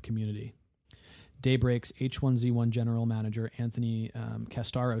competitive community. Daybreak's H1Z1 General Manager Anthony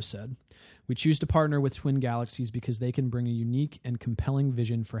Castaro said, "We choose to partner with Twin Galaxies because they can bring a unique and compelling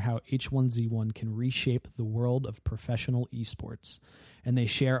vision for how H1Z1 can reshape the world of professional esports, and they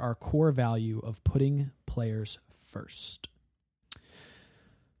share our core value of putting players first."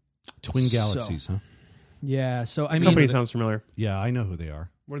 Twin Galaxies, huh? Yeah, so I The mean, company sounds familiar. Yeah, I know who they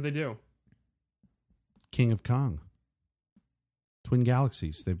are. What do they do? King of Kong. Twin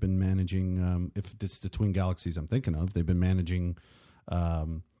Galaxies. They've been managing, if it's the Twin Galaxies I'm thinking of, they've been managing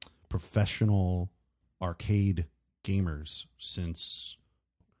professional arcade gamers since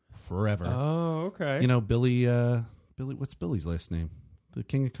forever. Oh, okay. You know, Billy, what's Billy's last name? The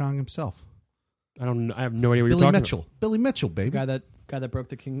King of Kong himself. I don't know. I have no idea what Billy you're talking Mitchell. Billy Mitchell, baby. guy that broke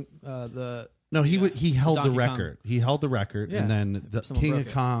the king No, he held the Donkey record. He held the record, Yeah. and then the Someone King broke of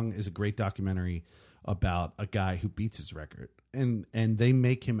it. Kong is a great documentary about a guy who beats his record, and they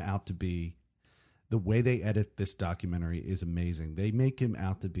make him out to be, the way they edit this documentary is amazing. They make him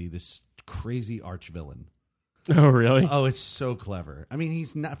out to be this crazy arch villain. about. Oh, really? Oh, it's so clever. I mean,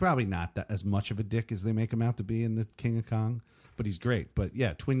 he's probably not that as much of a dick as they make him out to be in the King of Kong, but he's great. But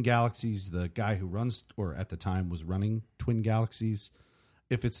yeah, Twin Galaxies, the guy who runs, or at the time was running Twin Galaxies,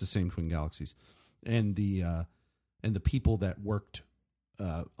 if it's the same Twin Galaxies, and the people that worked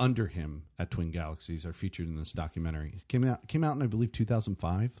under him at Twin Galaxies are featured in this documentary. It came out in, I believe,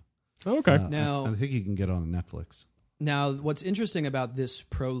 2005. Oh, okay. Now- I think you can get it on Netflix. Now, what's interesting about this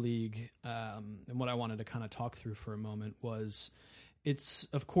pro league, and what I wanted to kind of talk through for a moment, was it's,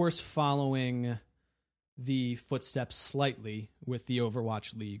 of course, following the footsteps slightly with the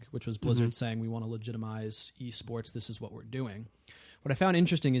Overwatch League, which was Blizzard saying, we want to legitimize esports, this is what we're doing. What I found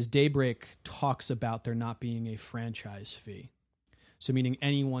interesting is Daybreak talks about there not being a franchise fee. So meaning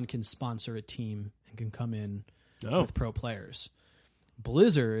anyone can sponsor a team and can come in with pro players.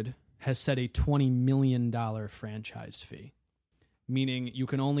 Blizzard has set a $20 million franchise fee, meaning you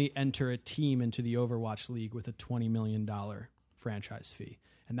can only enter a team into the Overwatch League with a $20 million franchise fee.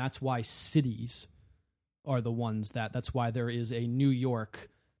 And that's why cities are the ones that's why there is a New York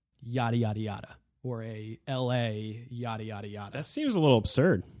yada, yada, yada, or a LA yada, yada, yada. That seems a little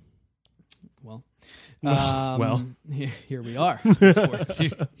absurd. Well, Well. here we are.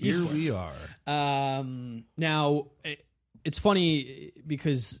 Here we are. Now, it's funny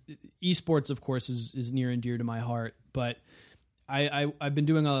because esports, of course, is near and dear to my heart, but I've been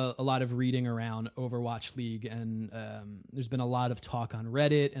doing a lot of reading around Overwatch League, and there's been a lot of talk on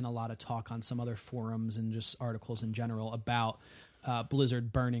Reddit and a lot of talk on some other forums and just articles in general about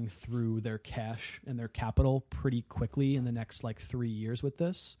Blizzard burning through their cash and their capital pretty quickly in the next 3 years with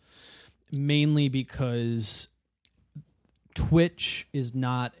this, mainly because Twitch is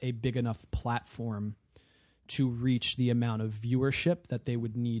not a big enough platform to reach the amount of viewership that they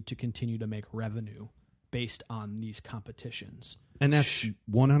would need to continue to make revenue based on these competitions. And that's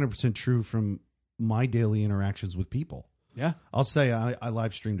 100% true from my daily interactions with people. Yeah. I'll say I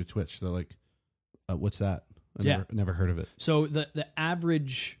live stream to Twitch. They're like, what's that? I never heard of it. So the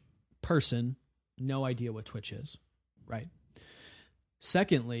average person, no idea what Twitch is, right?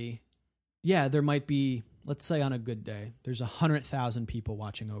 Secondly, yeah, there might be, let's say on a good day, there's 100,000 people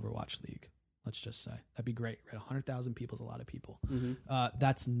watching Overwatch League. Let's just say. That'd be great, right? 100,000 people is a lot of people.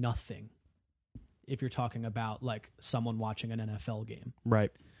 That's nothing if you're talking about someone watching an NFL game.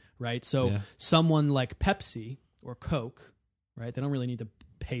 Right. Right? So someone like Pepsi or Coke, right? They don't really need to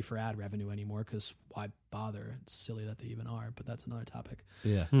pay for ad revenue anymore because why bother? It's silly that they even are, but that's another topic.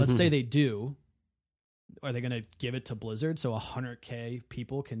 Yeah. Let's say they do. Are they going to give it to Blizzard so 100K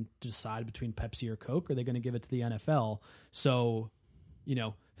people can decide between Pepsi or Coke? Or are they going to give it to the NFL so,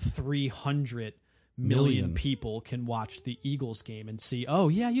 300 million people can watch the Eagles game and see, oh,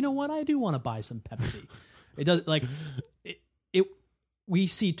 yeah, you know what? I do want to buy some Pepsi. It does we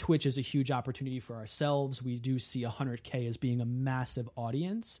see Twitch as a huge opportunity for ourselves. We do see 100K as being a massive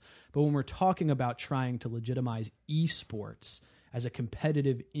audience. But when we're talking about trying to legitimize esports as a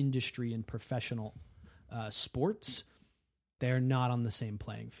competitive industry in professional sports, they're not on the same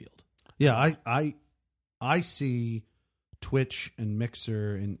playing field. Yeah, I see Twitch and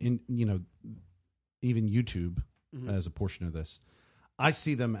Mixer and even YouTube as a portion of this. I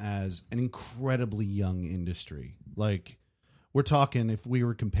see them as an incredibly young industry. Like, we're talking, if we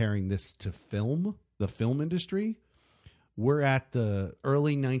were comparing this to film, the film industry, we're at the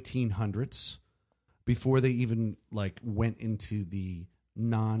early 1900s before they even went into the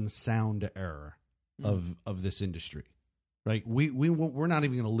non-sound era of this industry. Right? We're not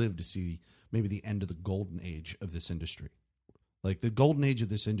even going to live to see maybe the end of the golden age of this industry. Like, the golden age of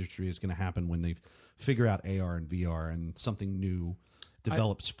this industry is going to happen when they figure out AR and VR and something new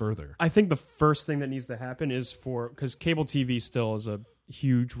develops further. I think the first thing that needs to happen is because cable TV still is a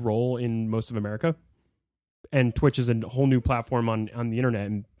huge role in most of America, and Twitch is a whole new platform on the internet,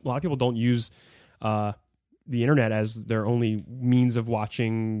 and a lot of people don't use the internet as their only means of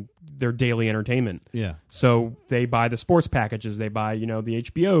watching their daily entertainment. Yeah. So they buy the sports packages, they buy the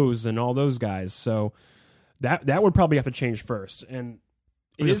HBOs and all those guys. So that would probably have to change first, and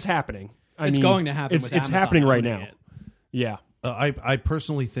it is happening. It's going to happen. It's happening right now. Yeah. I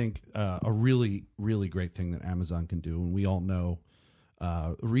personally think a really, really great thing that Amazon can do, and we all know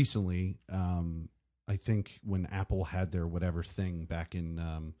recently, I think when Apple had their whatever thing back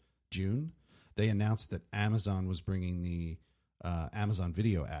in June, they announced that Amazon was bringing the Amazon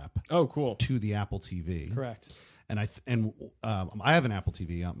Video app to the Apple TV. Correct. And I have an Apple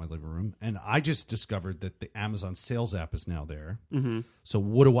TV out in my living room, and I just discovered that the Amazon Sales app is now there. Mm-hmm. So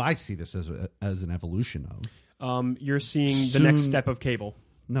what do I see this as an evolution of? You're seeing the next step of cable.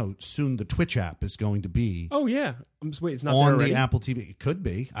 No, soon the Twitch app is going to be. Oh yeah, wait, it's not on there already? The Apple TV. It could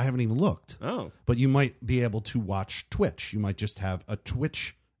be. I haven't even looked. Oh, but you might be able to watch Twitch. You might just have a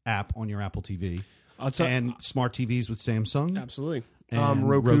Twitch app on your Apple TV, and smart TVs with Samsung. Absolutely. And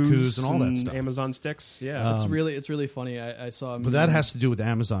Roku's and all that stuff. Amazon sticks. Yeah, it's really funny. I saw, but that has to do with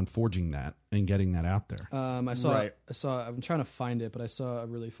Amazon forging that and getting that out there. I saw. I'm trying to find it, but I saw a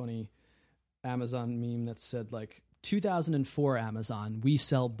really funny Amazon meme that said 2004 Amazon, we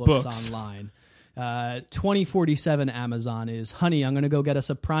sell books online. 2047 Amazon is, honey, I'm going to go get us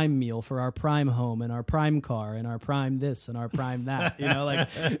a Prime meal for our Prime home and our Prime car and our Prime this and our Prime that.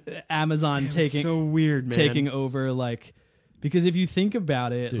 Amazon taking so weird, man. Taking over because if you think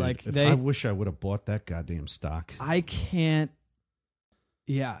about it, dude, I wish I would have bought that goddamn stock. I can't.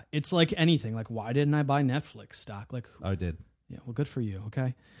 Yeah, it's like anything. Why didn't I buy Netflix stock? I did. Yeah, well, good for you.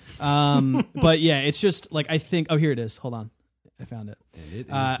 Okay, but yeah, it's just I think. Oh, here it is. Hold on, I found it. And it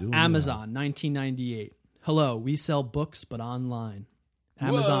is Amazon, 1998. Hello, we sell books but online.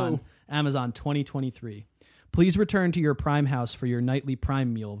 Amazon, 2023. Please return to your Prime house for your nightly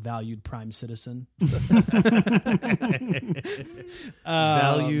Prime meal, valued Prime citizen.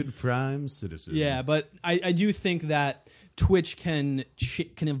 Valued Prime citizen. Yeah, but I do think that Twitch can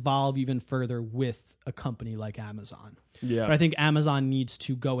evolve even further with a company like Amazon. Yeah. But I think Amazon needs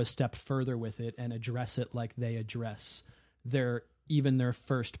to go a step further with it and address it like they address their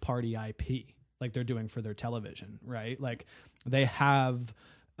first party IP, like they're doing for their television, right? They have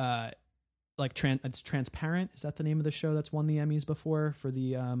it's Transparent. Is that the name of the show that's won the Emmys before for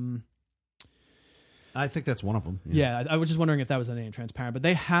the I think that's one of them. Yeah, I was just wondering if that was the name, Transparent. But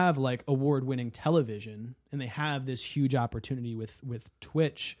they have award-winning television, and they have this huge opportunity with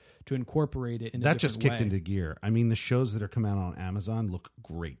Twitch to incorporate it in that just kicked into gear. I mean, the shows that are coming out on Amazon look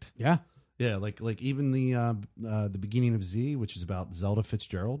great. Yeah, yeah, like even the beginning of Z, which is about Zelda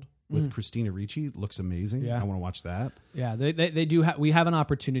Fitzgerald with Christina Ricci, looks amazing. Yeah, I want to watch that. Yeah, they do. We have an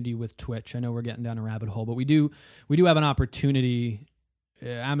opportunity with Twitch. I know we're getting down a rabbit hole, but we do have an opportunity.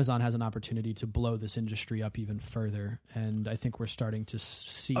 Amazon has an opportunity to blow this industry up even further, and I think we're starting to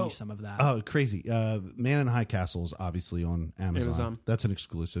see some of that. Oh, crazy! Man in High Castle is obviously on Amazon. That's an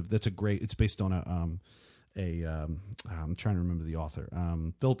exclusive. That's a great. It's based on I'm trying to remember the author.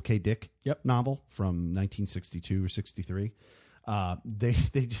 Philip K. Dick novel from 1962 or 63.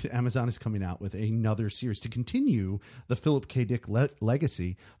 Amazon is coming out with another series to continue the Philip K. Dick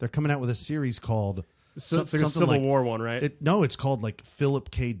legacy. They're coming out with a series called. So it's like a Civil War one, right? No, it's called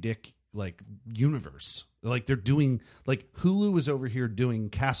Philip K. Dick Universe Like they're doing, like Hulu is over here doing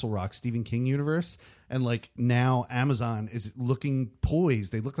Castle Rock Stephen King universe, and like now Amazon is looking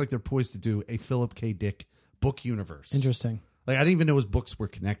poised. They look like they're poised to do a Philip K. Dick book universe. Interesting. Like I didn't even know his books were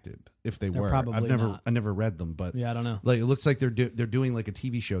connected. If they They're were, probably not. I never read them, but Yeah, I don't know. Like it looks like they're doing like a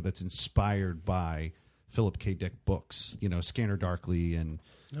TV show that's inspired by Philip K. Dick books. You know, Scanner Darkly, and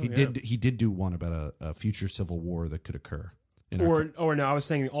he did do one about a future civil war that could occur. Or no, I was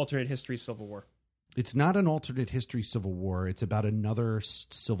saying the alternate history Civil War. It's not an alternate history civil war. It's about another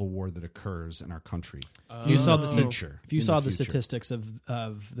civil war that occurs in our country. You saw the future. If you in saw the the future. statistics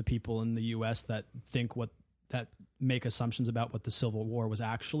of the people in the U.S. that make assumptions about what the Civil War was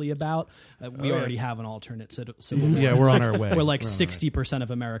actually about, we already have an alternate Civil War. Yeah, we're on our way. Where like We're on our way. 60%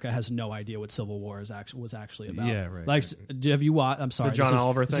 of America has no idea what Civil War was actually about. Yeah, right, Like, right, have you watched? I'm sorry, The John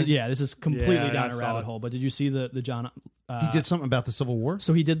Oliver thing? This is completely Yeah, down I a saw rabbit it. hole. But did you see the John? He did something about the Civil War.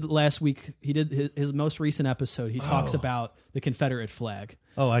 So he did last week. He did his most recent episode. He talks about the Confederate flag.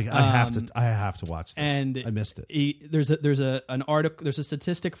 Oh, I have to watch this. And I missed it. There's an article. There's a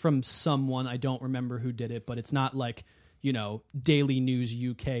statistic from someone, I don't remember who did it, but it's not like, you know, Daily News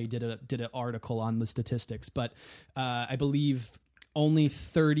UK did an article on the statistics, but I believe only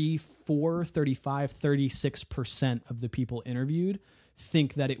 34, 35, 36% of the people interviewed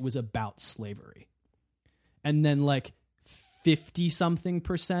think that it was about slavery. And then like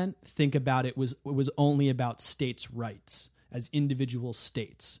 50-something% think about it was only about states' rights as individual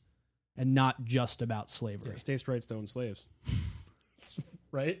states and not just about slavery. Yeah, states' rights to own slaves.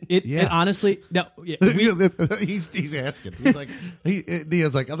 Right? It honestly, no. Yeah, he's asking. He's like,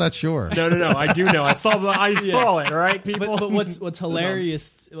 Neo's like, I'm not sure. No. I do know. I saw it. All right, people. but what's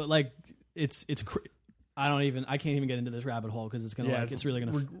hilarious, like it's I can't even get into this rabbit hole because it's gonna it's really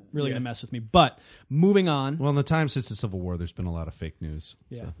gonna mess with me. But moving on. Well, in the time since the Civil War, there's been a lot of fake news.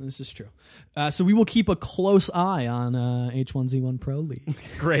 Yeah, this is true. So we will keep a close eye on H1Z1 Pro League.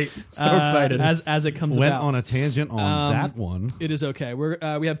 Great, so excited as it comes Went about. on a tangent on that one. It is okay.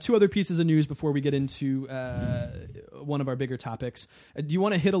 We have two other pieces of news before we get into one of our bigger topics. Do you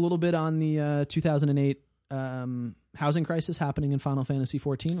want to hit a little bit on the 2008 housing crisis happening in Final Fantasy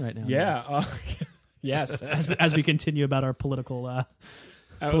XIV right now? Yeah. Yes. As we continue about our political. I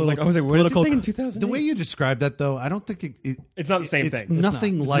was like, what is he saying in 2008? The way you described that, though, I don't think it's not the same it's thing.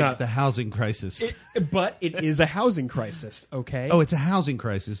 Nothing It's like not. the housing crisis. But it is a housing crisis. Okay. Oh, it's a housing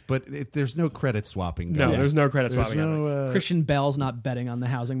crisis, but there's no credit swapping. No, going. there's no credit There's swapping. no. Christian Bell's not betting on the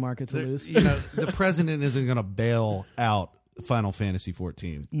housing market to lose. You know, the president isn't going to bail out Final Fantasy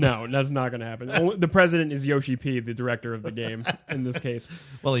 14. No, that's not going to happen. The president is Yoshi P, the director of the game in this case.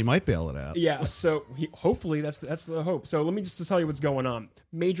 Well, he might bail it out. Yeah, so hopefully that's the hope. So let me just tell you what's going on.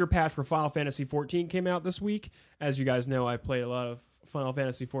 Major patch for Final Fantasy 14 came out this week. As you guys know, I play a lot of Final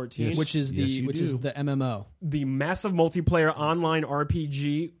Fantasy 14, Yes. Which is Yes, you is do. the MMO. the massive multiplayer online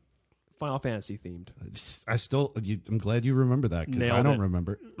RPG, Final Fantasy themed. I'm glad you remember that because Nailed I don't it.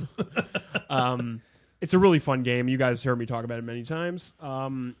 remember. It's a really fun game. You guys heard me talk about it many times. I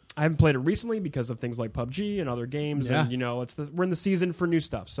haven't played it recently because of things like PUBG and other games. Yeah. And, you know, we're in the season for new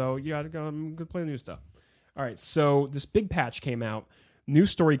stuff. So you got to go play the new stuff. All right. So this big patch came out. New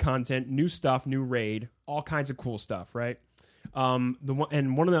story content, new stuff, new raid, all kinds of cool stuff, right? One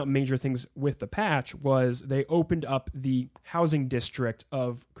of the major things with the patch was they opened up the housing district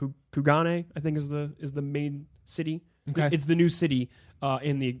of Kugane, I think is the main city. Okay. It's the new city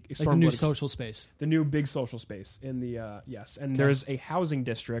in the Like the new Stormblood social space. the new big social space in the yes, and there's a housing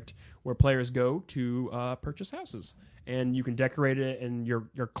district where players go to purchase houses, and you can decorate it, and your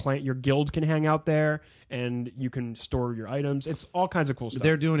guild can hang out there, and you can store your items. It's all kinds of cool stuff.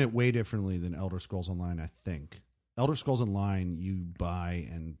 They're doing it way differently than Elder Scrolls Online, I think. Elder Scrolls Online, you buy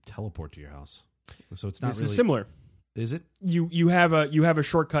and teleport to your house, so it's not This really is similar. Is it? You have a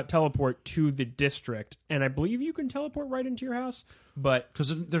shortcut teleport to the district, and I believe you can teleport right into your house. But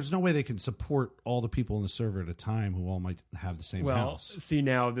Because there's no way they can support all the people in the server at a time who all might have the same house. see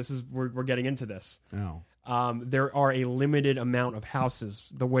now this is we're getting into this. No. There are a limited amount of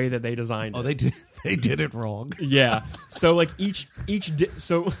houses the way that they designed Oh, it. they did it wrong. Yeah. So like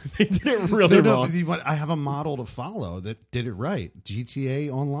so they did it really wrong. I have a model to follow that did it right. GTA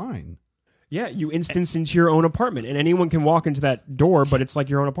Online. Yeah, you instance into your own apartment, and anyone can walk into that door, but it's like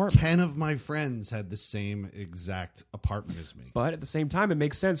your own apartment. 10 of my friends had the same exact apartment as me. But at the same time, it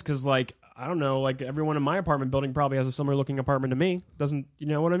makes sense because, like, I don't know, like everyone in my apartment building probably has a similar looking apartment to me. Doesn't you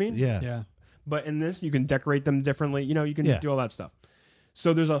know what I mean? Yeah. Yeah. But in this, you can decorate them differently. You know, you can Yeah. do all that stuff.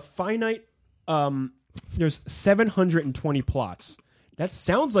 So there's a finite. There's 720 plots. That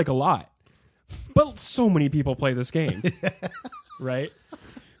sounds like a lot, but so many people play this game, right?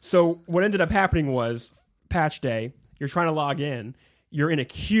 So what ended up happening was patch day, you're trying to log in, you're in a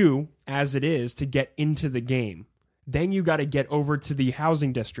queue as it is to get into the game. Then you got to get over to the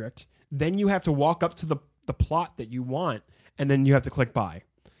housing district. Then you have to walk up to the plot that you want, and then you have to click buy.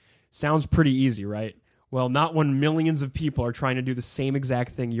 Sounds pretty easy, right? Well, not when millions of people are trying to do the same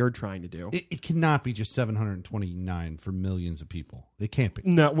exact thing you're trying to do. It cannot be just 729 for millions of people. It can't be.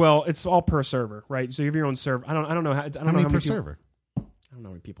 No, well, it's all per server, right? So you have your own server. I don't know how. I don't How know many how per many people, server? I don't know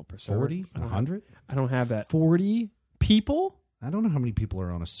how many people per server. 40? 100? I don't have that. 40 people? I don't know how many people are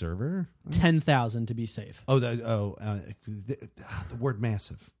on a server. 10,000 to be safe. The word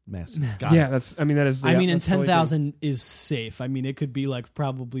massive. Got Yeah, it. that's. I mean, that is. I mean, and that's totally 10,000 is safe. I mean, it could be like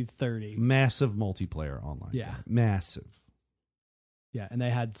probably 30. Massive multiplayer online. Yeah. game. Massive. Yeah, and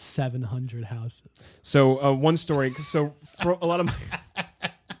they had 700 houses. good. So one story. So for a lot of.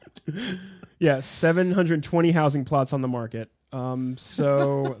 720 housing plots on the market.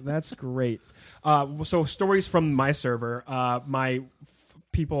 So that's great. So stories from my server.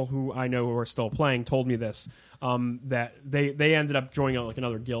 People who I know who are still playing told me this. That they ended up joining like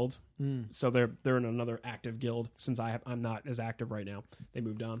another guild. So they're in another active guild. Since I'm not as active right now, they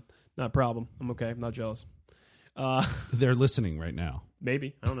moved on. Not a problem. I'm okay. I'm not jealous. They're listening right now.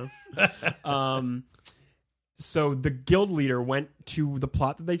 Maybe, I don't know. So the guild leader went to the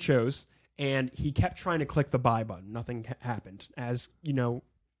plot that they chose, and he kept trying to click the buy button. Nothing happened. As you know,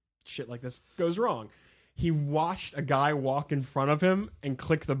 shit like this goes wrong. He watched a guy walk in front of him and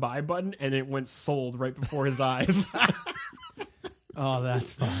click the buy button, and it went sold right before his eyes. Oh,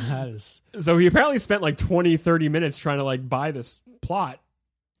 that's fun. That is. So he apparently spent like 20, 30 minutes trying to like buy this plot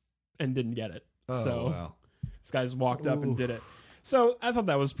and didn't get it. Wow. This guy's walked up and did it. So I thought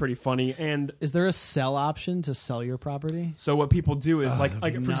that was pretty funny. And Is there a sell option to sell your property? so what people do is like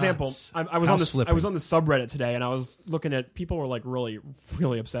that'd be for example, nuts. I was House on the flipping. subreddit today, and I was looking at people were like really,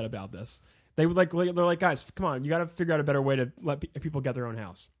 really upset about this. They would they're like, guys, come on, you got to figure out a better way to let people get their own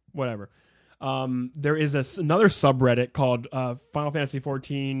house, whatever. There is another subreddit called Final Fantasy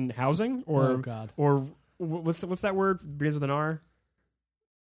 14 housing, or Oh, God. or what's that word? Begins with an R.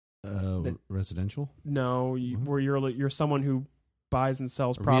 Residential? No, where you're someone who buys and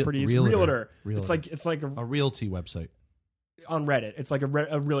sells A properties. realtor. It's like A realty website. on Reddit. It's like a really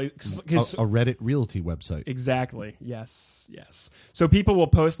A Reddit realty website. exactly. Yes. So people will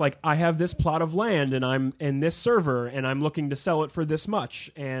post like, I have this plot of land and I'm in this server and I'm looking to sell it for this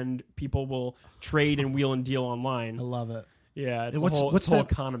much, and people will trade and wheel and deal online. I love it. Yeah, it's What's- a whole, what's it's a whole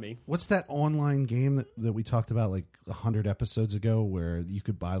that- economy. What's that online game that we talked about like 100 episodes ago where you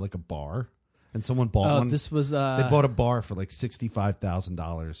could buy like a bar and someone bought Oh, one? this was. They bought a bar for like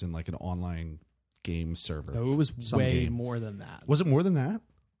 $65,000 in like an online game server. No, it was Some way game. more than that. Was it more than that?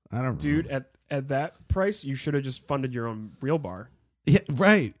 I don't Dude, remember. at that price, you should have just funded your own real bar. Yeah,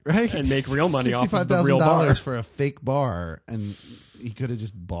 right. And make real money off of the real bar. $65,000 for a fake bar, and he could have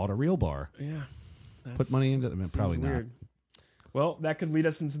just bought a real bar. Yeah. Put money into it. I mean, Seems probably weird. Well, that could lead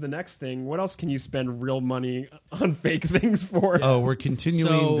us into the next thing. What else can you spend real money on fake things for? not. Oh, we're continuing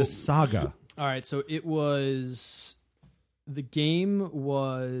So- the saga. All right, so it was. The game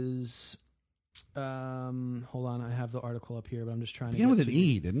was. Hold on, I have the article up here, but I'm just trying to Began get with to an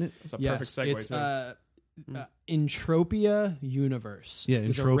E, didn't it? It's a Yes, perfect segue, it's too. Entropia Universe. Yeah,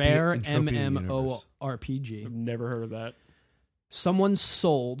 it's a Entropia- rare Entropia MMORPG. I've never heard of that. Someone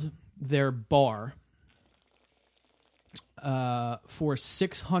sold their bar for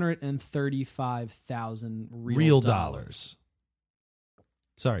 $635,000 Real dollars.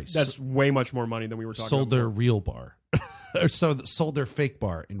 Sorry, That's way much more money than we were talking sold about. their real bar. Or sold their fake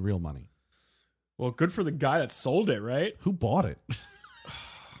bar in real money. Well, good for the guy that sold it, right? Who bought it?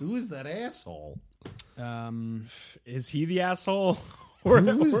 Who is that asshole? Is he the asshole?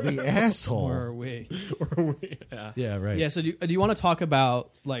 Who is the asshole? Or are we? Yeah. Yeah, right. Yeah. So do you want to talk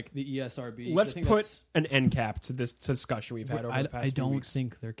about like the ESRB? Let's I think put that's- an end cap to this discussion we've had over the past I few don't weeks.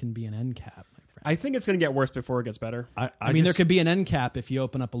 think there can be an end cap, my friend. I think it's going to get worse before it gets better. I mean, there could be an end cap if you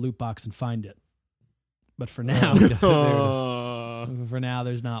open up a loot box and find it. But for now, for now,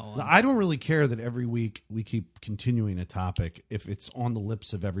 there's not one. I don't really care that every week we keep continuing a topic if it's on the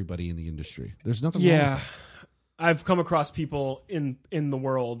lips of everybody in the industry. There's nothing wrong Yeah. with I've come across people in the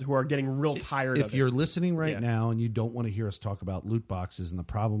world who are getting real tired it. of If it. you're listening right Yeah. now and you don't want to hear us talk about loot boxes and the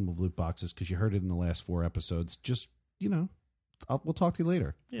problem of loot boxes because you heard it in the last 4 episodes, just, we'll talk to you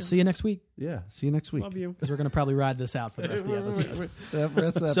later. See you next week, Yeah. See you next week. Love you. because we're going to probably ride this out for the rest of the episode. The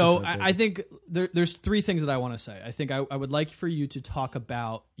rest of the So episode, I think there's 3 things that I want to say. I think I would like for you to talk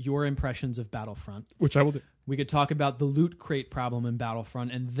about your impressions of Battlefront. Which I will do. We could talk about the loot crate problem in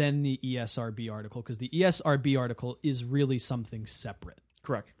Battlefront and then the ESRB article, because the ESRB article is really something separate.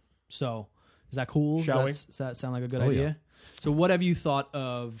 Correct. So Is that cool? Shall we? Does that sound like a good Oh, idea? yeah. So what have you thought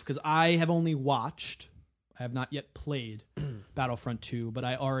of, because I have only watched, I have not yet played Battlefront 2, but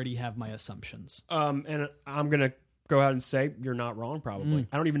I already have my assumptions. And I'm going to go out and say you're not wrong, probably.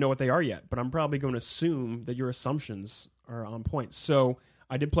 I don't even know what they are yet, but I'm probably going to assume that your assumptions are on point. So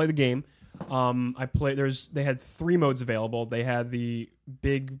I did play the game. They had 3 modes available. They had the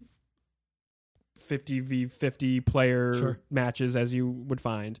big 50v50 player matches, as you would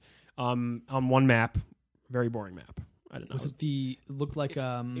find, on one map. Very boring map. I don't know. Was it looked like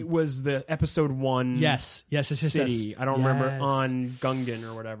It was the episode 1 yes. city. I don't remember, on Gungan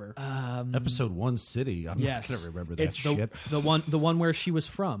or whatever. Episode 1 city. I'm Yes. not gonna remember that It's shit. the one where she was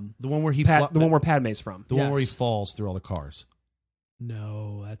from. The one where he the one where Padme's from. the one where he Yes. falls through all the cars.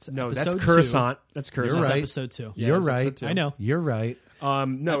 No, that's No, episode that's 2. Coruscant. That's Coruscant. You're That's right. episode 2. Yeah, You're it's right. episode 2. I know. You're right.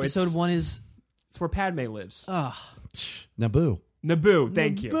 No, Episode 1 is it's where Padme lives. Naboo. Naboo.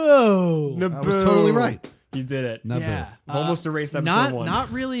 Thank you. Boo. Naboo. I was totally right. You did it. Naboo. Yeah. I've almost erased episode 1.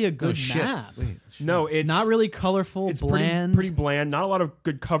 Not really a good shit. map. Wait, No, it's Not really colorful, It's bland. pretty bland. Not a lot of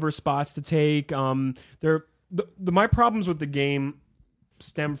good cover spots to take. My problems with the game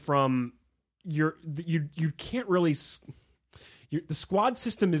stem from you can't really. The squad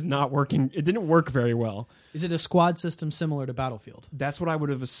system is not working. It didn't work very well. Is it a squad system similar to Battlefield? That's what I would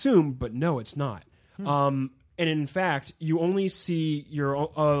have assumed, but no, it's not. And in fact, you only see your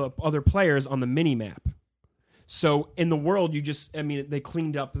other players on the mini map. So in the world, they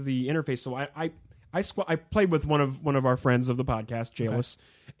cleaned up the interface. So I played with one of our friends of the podcast, Jailus,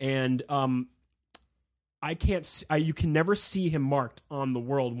 and I can't. You can never see him marked on the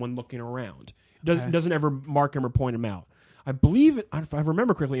world when looking around. It doesn't ever mark him or point him out. I believe, if I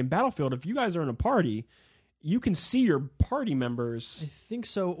remember correctly, in Battlefield, if you guys are in a party, you can see your party members. I think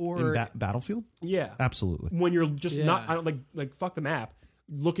so. Or In Battlefield? Yeah, Absolutely. when you're just Yeah. not. I don't like fuck the map.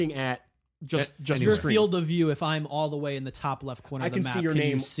 Looking at just your the screen. field of view. If I'm all the way in the top left corner I of the can map, see your can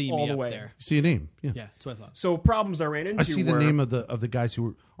name you see all me the up way. there? See a name. Yeah. Yeah, that's what I thought. So problems I ran into. I see the were- name of the guys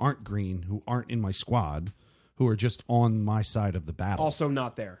who aren't green, who aren't in my squad, who are just on my side of the battle. also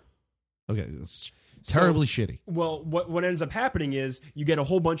not there. Okay, it's terribly shitty. Well, what ends up happening is you get a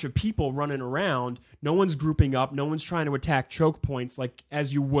whole bunch of people running around. No one's grouping up. No one's trying to attack choke points like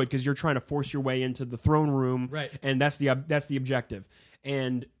as you would, because you're trying to force your way into the throne room, Right. And that's the objective.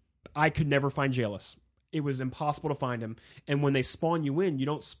 And I could never find Jailus. It was impossible to find him. And when they spawn you in, you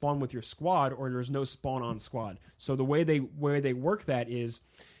don't spawn with your squad, or there's no spawn on squad. So the way they work that is,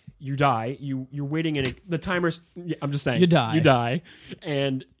 you die. You're waiting in the timers. Yeah, I'm just saying, You die.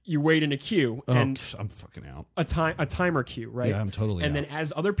 and you wait in a queue, Oh, and I'm fucking out. a timer queue, right? Yeah, I'm totally And out. then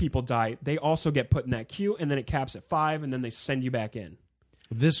as other people die, they also get put in that queue, and then it caps at 5, and then they send you back in.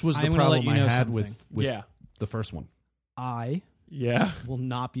 This was the I'm gonna let problem you I know had something. with Yeah. the first one. I Yeah. will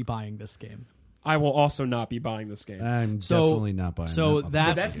not be buying this game. I will also not be buying this game. I'm So- definitely not buying so that.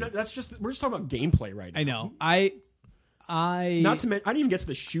 that- But that's just we're just talking about gameplay right now. I know. I Not to mention, I didn't even get to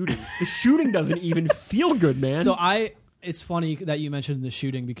the shooting. The shooting doesn't even feel good, man. So it's funny that you mentioned the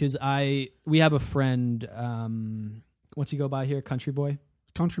shooting because we have a friend. What's he go by here? Country Boy.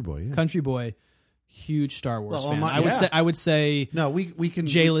 Country Boy, yeah. Country Boy, huge Star Wars Well, fan. yeah. I would say No, we can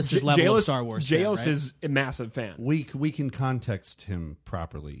Jailus is level of Jailus- Star Wars. fan, Jailus right? is a massive fan. we can context him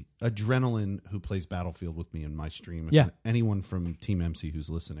properly. Adrenaline, who plays Battlefield with me in my stream. Yeah. Anyone from Team MC who's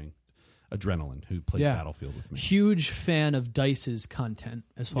listening. Adrenaline, who plays Yeah. Battlefield with me. huge fan of Dice's content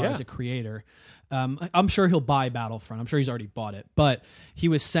as far Yeah. as a creator. I'm sure he'll buy Battlefront. I'm sure he's already bought it. But he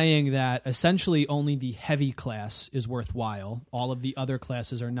was saying that essentially only the heavy class is worthwhile. All of the other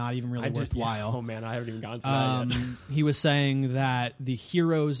classes are not even really worthwhile. Oh man, I haven't even gotten to that yet. He was saying that the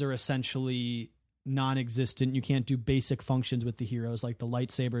heroes are essentially non-existent. You can't do basic functions with the heroes, like the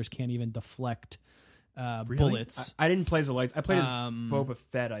lightsabers can't even deflect bullets. I didn't play as a lights. I played as Um, Boba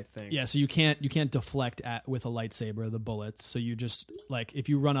Fett, I think. Yeah, so you can't deflect with a lightsaber the bullets. So you just like if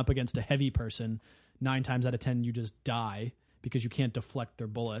you run up against a heavy person, 9 times out of 10 you just die because you can't deflect their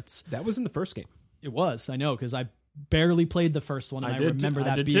bullets. That was in the first game. It was, I know, because I barely played the first one and I I, did remember too. I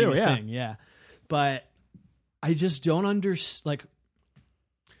that did being too, a yeah. thing. Yeah, but I just don't like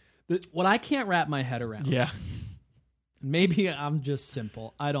what I can't wrap my head around. Yeah. Maybe I'm just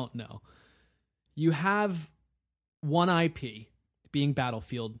simple. I don't know. You have one IP being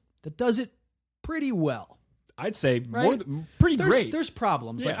Battlefield that does it pretty well. I'd say Right? pretty There's, great. There's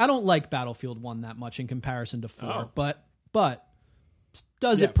problems. Like Yeah. I don't like Battlefield 1 that much in comparison to 4, Oh. but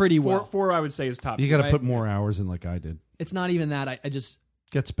does Yeah, it pretty four, well. 4 I would say is top. You got to Right. put more hours in like I did. It's not even that. I just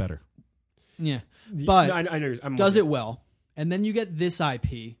Gets better. yeah. two. But I know. I'm does with it well. And then you get this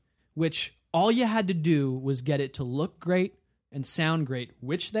IP, which all you had to do was get it to look great, and sound great,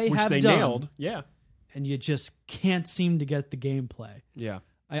 which they which have they done, nailed. Yeah, and you just can't seem to get the gameplay. yeah.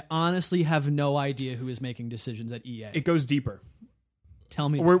 I honestly have no idea who is making decisions at EA. It goes deeper. Tell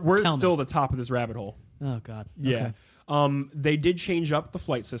me. We're tell still me. at the top of this rabbit hole. Oh God. Yeah. Okay. They did change up the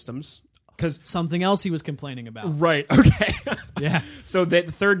flight systems because Something else he was complaining about. right. Okay. Yeah. So the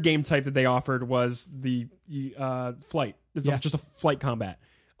third game type that they offered was the flight. It's Yeah. just a flight combat,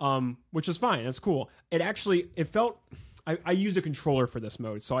 which is fine. That's cool. It felt. I used a controller for this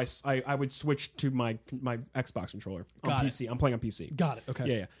mode, so I would switch to my Xbox controller on Got it. PC. I'm playing on PC. Got it.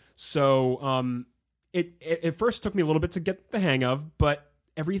 Okay. Yeah. So it at first took me a little bit to get the hang of, but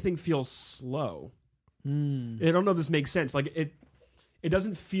everything feels slow. I don't know if this makes sense. Like it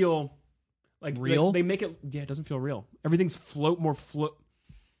doesn't feel like real. They make it. Yeah, it doesn't feel real. Everything's more float.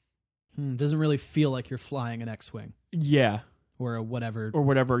 Doesn't really feel like you're flying an X-wing Yeah, or a whatever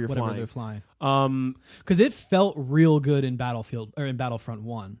whatever they're flying. flying. Because it felt real good in Battlefield or in Battlefront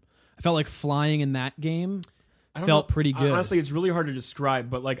 1. I felt like flying in that game felt pretty good. Honestly, it's really hard to describe,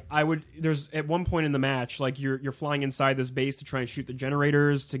 but like there's at one point in the match, like you're flying inside this base to try and shoot the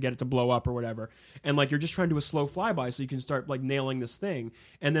generators to get it to blow up or whatever, and like you're just trying to do a slow flyby so you can start like nailing this thing,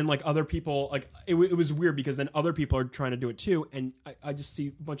 and then like other people, like it was weird because then other people are trying to do it too, and I just see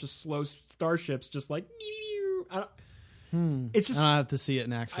a bunch of slow starships just like it's just I don't have to see it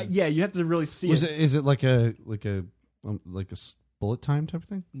in action. yeah, you have to really see Was it. is it like a bullet time type of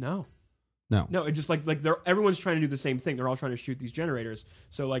thing? No. No. No, it just like everyone's trying to do the same thing. They're all trying to shoot these generators.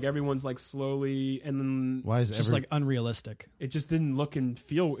 So like everyone's like slowly, and then Why is It's just like unrealistic. it just didn't look and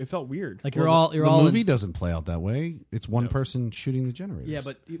feel. It felt weird. Like the you're all movie doesn't play out that way. It's one person shooting the generators. Yeah,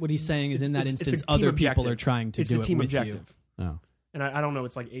 but what he's saying is in that It's the instance, team other people objective. are trying to It's do the it team with objective. you. Oh. And I don't know.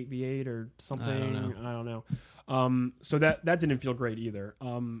 It's like 8v8 or something. I don't know. So that didn't feel great either.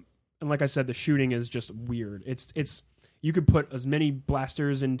 And like I said, the shooting is just weird. It's you could put as many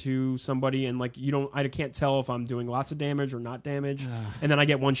blasters into somebody and like I can't tell if I'm doing lots of damage or not damage. And then I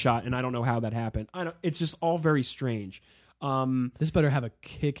get one shot and I don't know how that happened. It's just all very strange. This better have a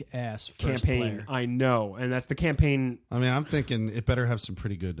kick-ass first Campaign. player. I know. And that's the campaign. I mean, I'm thinking it better have some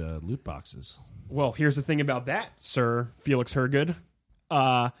pretty good loot boxes. Well, here's the thing about that, Sir Felix Hergood.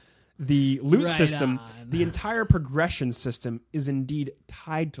 The loot Right system, on. the entire progression system is indeed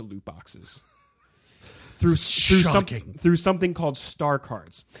tied to loot boxes through Shocking. through something called star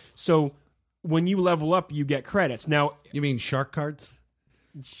cards. So when you level up, you get credits. Now, You mean shark cards?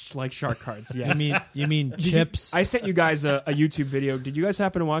 like shark cards, yes. You mean chips? I sent you guys a YouTube video. Did you guys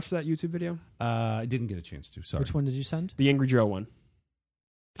happen to watch that YouTube video? I didn't get a chance to. Sorry. Which one did you send? The Angry Joe one.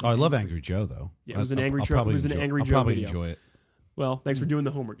 Oh, I love Angry Joe though. Yeah, it was an I'll Angry Joe- probably it was an enjoy- Angry I'll Joe probably video. enjoy it. Well, thanks for doing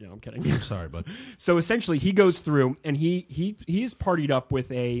the homework. No, I'm kidding. I'm sorry, but So essentially, he goes through and he is partied up with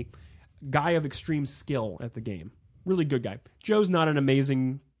a guy of extreme skill at the game. Really good guy. Joe's not an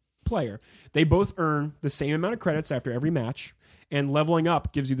amazing player. They both earn the same amount of credits after every match, and leveling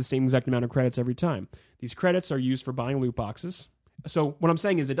up gives you the same exact amount of credits every time. These credits are used for buying loot boxes. So what I'm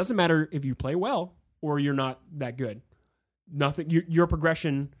saying is, it doesn't matter if you play well or you're not that good. Nothing. Your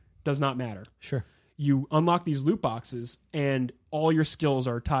progression does not matter. Sure. You unlock these loot boxes, and all your skills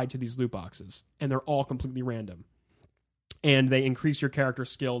are tied to these loot boxes, and they're all completely random. And they increase your character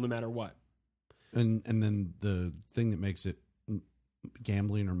skill no matter what. and then the thing that makes it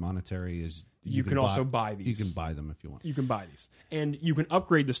gambling or monetary is You can also buy these. You can buy them if you want. You can buy these. And you can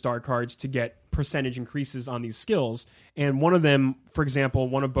upgrade the star cards to get percentage increases on these skills. And one of them, for example,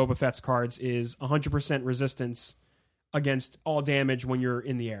 one of Boba Fett's cards is 100% resistance against all damage when you're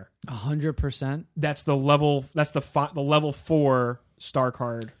in the air. 100%. That's the level. That's the level 4 star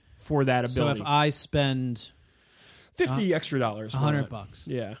card for that So ability. if I spend $50 extra dollars, why not? $100,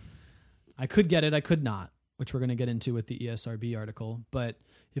 Yeah. I could get it. I could not, which we're going to get into with the ESRB article. But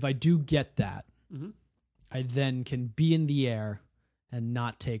if I do get that, I then can be in the air and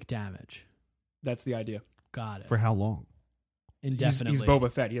not take damage. That's the idea. Got it. For how long? Indefinitely. He's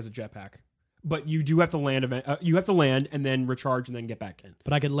Boba Fett. He has a jetpack. But you do have to land. You have to land and then recharge and then get back in.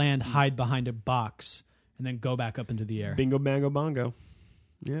 But I could land, hide behind a box, and then go back up into the air. Bingo, bango, bongo.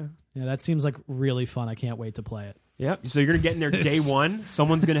 Yeah. Yeah, that seems like really fun. I can't wait to play it. Yeah. So you're gonna get in there day one.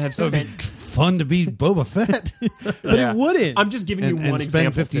 Someone's gonna have spent. Fun to be Boba Fett But it wouldn't. I'm just giving you and one spend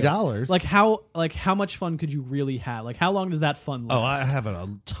example. $50. Like how much fun could you really have? Like how long does that fun last? Oh, I have a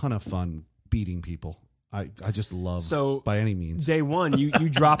ton of fun beating people. I just love by any means. Day one, you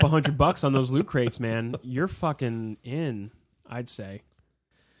drop $100 on those loot crates, man. You're fucking in. I'd say.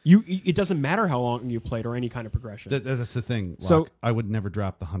 It doesn't matter how long you played or any kind of progression. That's the thing. Locke. So- I would never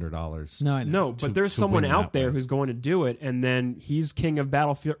drop the $100. No, I know. No, but there's to someone win out that there way. who's going to do it, and then he's king of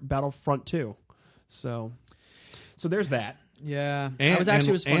Battlefront 2. So there's that. Yeah, And, I was actually and,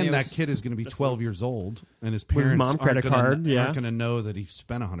 it was funny. and It that was- kid is going to be 12 years old, and his With his parents mom credit card, aren't yeah. going to know that he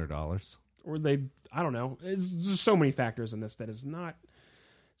spent $100. Or they, I don't know. There's so many factors in this that it's not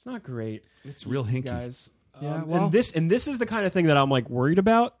great, It's real hinky. guys. Yeah, well- and this is the kind of thing that I'm like worried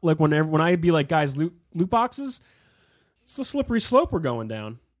about. Like when I be like, guys, loot boxes, it's a slippery slope we're going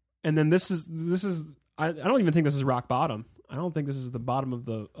down. And then this is I don't even think this is rock bottom. I don't think this is the bottom of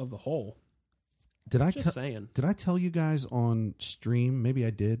the hole. Did I Just saying. Did I tell you guys on stream? Maybe I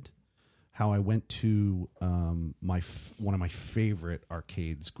did. How I went to one of my favorite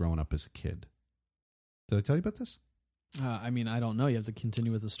arcades growing up as a kid. Did I tell you about this? I mean, I don't know. You have to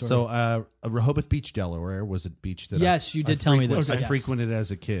continue with the story. So, Rehoboth Beach, Delaware, was a beach that yes, you did tell me this. I Yes. frequented as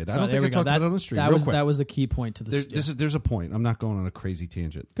a kid. I So don't there think I we go. talked about it on the stream. Real quick. That was the key point to this. There's a point. I'm not going on a crazy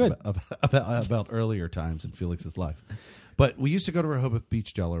tangent. Good. About earlier times in Felix's life. But we used to go to Rehoboth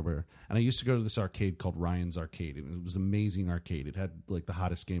Beach, Delaware, and I used to go to this arcade called Ryan's Arcade, and it was an amazing arcade. It had like the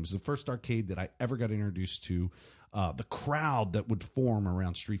hottest games. It was the first arcade that I ever got introduced to. The crowd that would form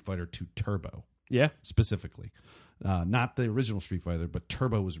around Street Fighter II Turbo, Yeah. specifically. Not the original Street Fighter, but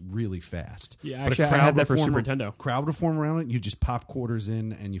Turbo was really fast. Yeah, But actually, I had that for Super Nintendo. Crowd would form around it. You just pop quarters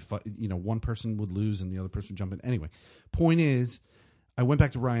in, and you fight. One person would lose, and the other person would jump in. Anyway, point is, I went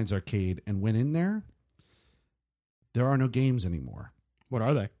back to Ryan's Arcade and went in there. There are no games anymore. What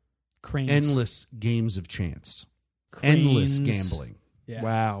are they? Cranes. Endless games of chance. Cranes. Endless gambling Yeah.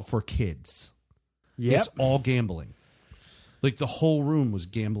 Wow. for kids. Yep. It's all gambling. Like the whole room was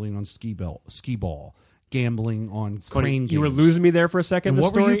gambling on skee ball, gambling on Funny, crane games. you were losing me there for a second. And the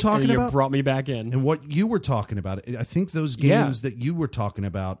what were you story, talking and about? You brought me back in. And what you were talking about, I think those Yeah. games that you were talking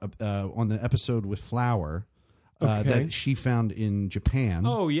about on the episode with Flower Okay. that she found in Japan.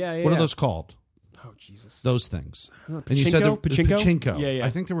 Oh yeah. What are those called? Oh Jesus. Those things. Pachinko? And you said the Pachinko? pachinko. Yeah. I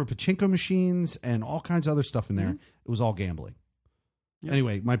think there were pachinko machines and all kinds of other stuff in there. It was all gambling. Yeah.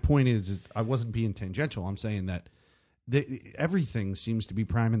 Anyway, my point is I wasn't being tangential. I'm saying that everything seems to be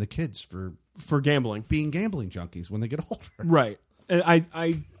priming the kids for gambling. being gambling junkies when they get older. Right. And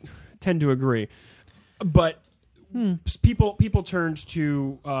I tend to agree. But people turned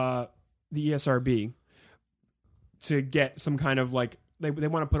to the ESRB to get some kind of like they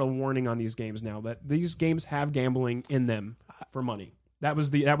want to put a warning on these games now that these games have gambling in them for money. That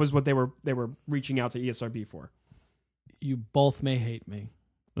was what they were reaching out to ESRB for You both may hate me,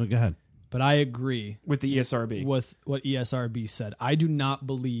 Oh, go ahead. but I agree with the ESRB. with what ESRB said. I do not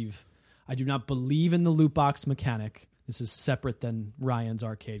believe in the loot box mechanic. This is separate than Ryan's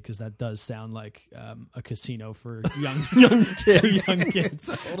Arcade because that does sound like a casino for young kids. young kids.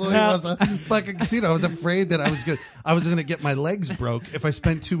 Totally was a fucking casino. I was afraid that I was gonna get my legs broke if I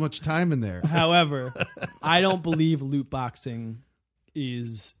spent too much time in there. However, I don't believe loot boxing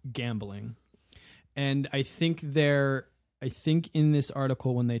is gambling. And I think in this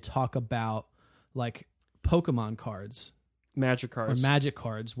article when they talk about like Pokemon cards Magic or cards. Magic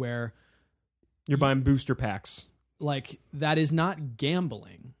cards where You're buying booster packs. like that is not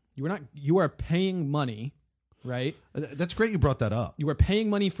gambling. You are paying money, right? That's great you brought that up. You are paying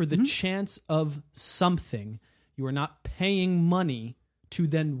money for the chance of something. You are not paying money to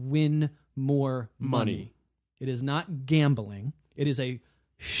then win more money. It is not gambling. It is a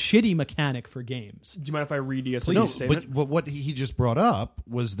shitty mechanic for games. Do you mind if I read ESRB's No, statement? but what he just brought up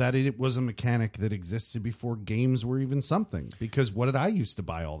was that it was a mechanic that existed before games were even something. Because what did I used to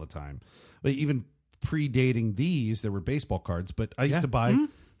buy all the time? But even predating these, there were baseball cards, but I used to buy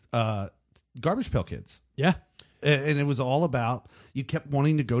Garbage Pail Kids. Yeah. And it was all about you kept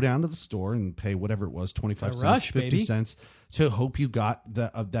wanting to go down to the store and pay whatever it was, 25 cents, rush, 50 baby. cents, to hope you got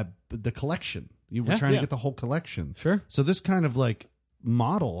the collection. You were Yeah. trying Yeah. to get the whole collection. Sure. So this kind of like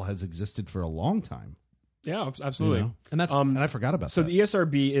model has existed for a long time. Yeah, absolutely. You know? And that's And I forgot about So that. the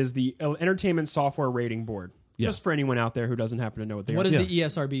ESRB is the Entertainment Software Rating Board. Yeah. Just for anyone out there who doesn't happen to know what they what are. does Yeah. the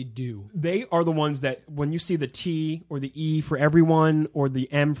ESRB do? They are the ones that when you see the T or the E for everyone or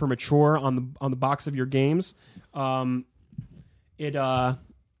the M for mature on the box of your games,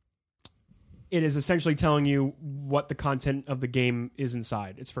 it is essentially telling you what the content of the game is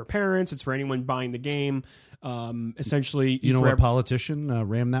inside. It's for parents. It's for anyone buying the game. Essentially, You know for what politician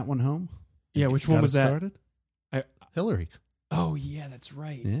rammed that one home? Yeah, which Got one it was that? started? Hillary. Oh yeah, that's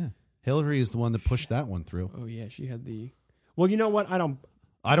right. Yeah. Hillary is the one that pushed that one through. Oh yeah, she had the. Well, you know what? I don't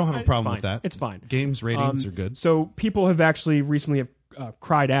have a It's problem fine. with that. It's fine. Games ratings are good. So people have actually recently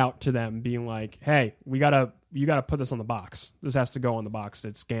cried out to them, being like, "Hey, you gotta put this on the box. This has to go on the box.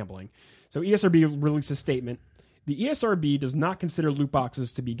 It's gambling." So ESRB released a statement. The ESRB does not consider loot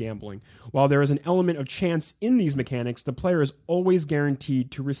boxes to be gambling. While there is an element of chance in these mechanics, the player is always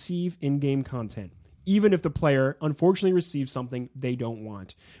guaranteed to receive in-game content. even if the player unfortunately receives something they don't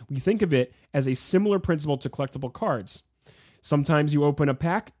want. We think of it as a similar principle to collectible cards. Sometimes you open a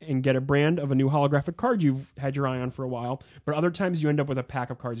pack and get a brand of a new holographic card you've had your eye on for a while, but other times you end up with a pack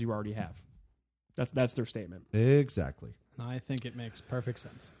of cards you already have. That's their statement. Exactly. I think it makes perfect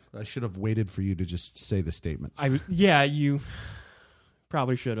sense. I should have waited for you to just say the statement. You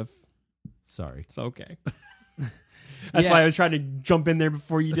probably should have. Sorry. It's okay. That's why I was trying to jump in there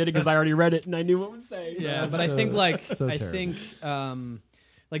before you did it, because I already read it and I knew what it was saying. Yeah, but I think terrible.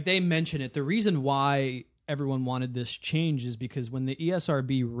 like they mention it. The reason why everyone wanted this change is because when the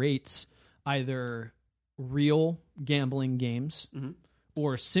ESRB rates either real gambling games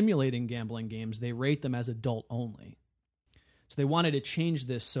or simulating gambling games, they rate them as adult only. So they wanted to change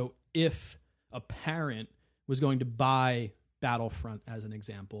this so if a parent was going to buy Battlefront, as an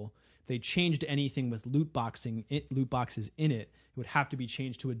example, if they changed anything with loot boxes in it, it would have to be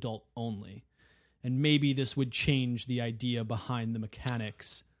changed to adult only. And maybe this would change the idea behind the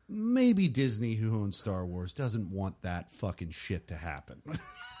mechanics. Maybe Disney, who owns Star Wars, doesn't want that fucking shit to happen.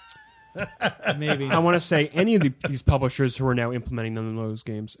 Maybe. I want to say any of these publishers who are now implementing them in those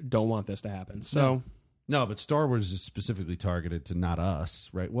games don't want this to happen. So No, but Star Wars is specifically targeted to not us,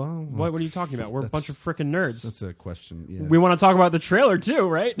 right? Well, what are you talking about? We're a bunch of freaking nerds. That's a question. Yeah. We want to talk about the trailer too,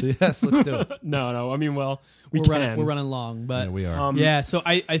 right? Yes, let's do it. No. I mean, well, we're running long, but yeah, we are. So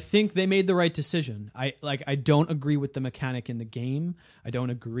I think they made the right decision. I don't agree with the mechanic in the game. I don't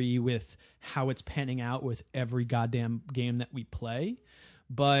agree with how it's panning out with every goddamn game that we play.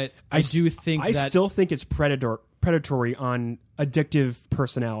 But I still think it's predatory on addictive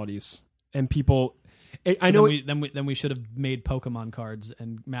personalities and people. I know. Then we should have made Pokemon cards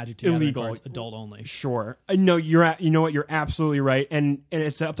and Magic the Gathering cards adult only. Sure. No, you know what? You're absolutely right, and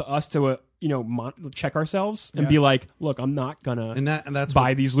it's up to us to check ourselves and be like, look, I'm not gonna that's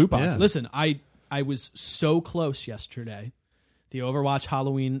buy these loot boxes. Yeah. Listen, I was so close yesterday. The Overwatch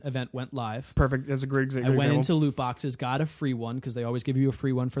Halloween event went live. Perfect. That's a great example. I went into loot boxes, got a free one because they always give you a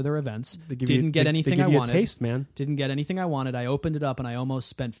free one for their events. Didn't get anything I wanted. Taste, man. Didn't get anything I wanted. I opened it up and I almost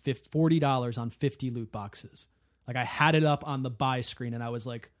spent $40 on 50 loot boxes. Like I had it up on the buy screen and I was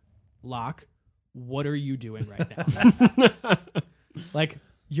like, Locke, what are you doing right now? Like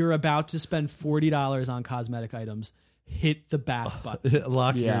you're about to spend $40 on cosmetic items. Hit the back button.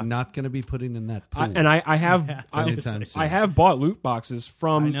 Locke, you're not going to be putting in that pool. I have bought loot boxes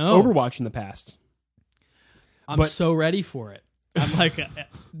from Overwatch in the past. I'm so ready for it. I'm like,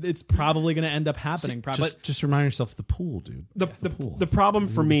 it's probably going to end up happening. Just remind yourself the pool, dude. The problem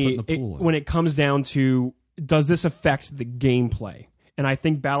for me, when it comes down to, does this affect the gameplay? And I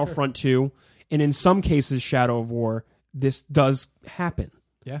think Battlefront 2, and in some cases Shadow of War, this does happen.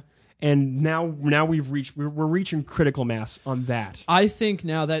 Yeah. And now we're reaching critical mass on that. I think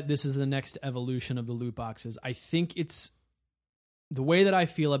now that this is the next evolution of the loot boxes, I think it's the way that I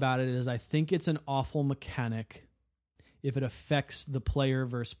feel about it is I think it's an awful mechanic if it affects the player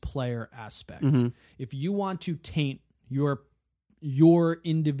versus player aspect. Mm-hmm. If you want to taint your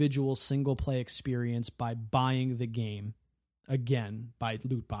individual single play experience by buying the game, again, by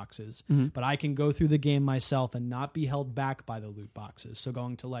loot boxes, but I can go through the game myself and not be held back by the loot boxes. So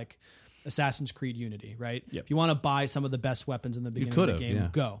going to like Assassin's Creed Unity, right? Yep. If you want to buy some of the best weapons in the beginning of the game,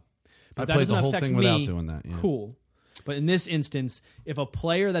 go. But I played the whole thing without doing that. Yeah. Cool. But in this instance, if a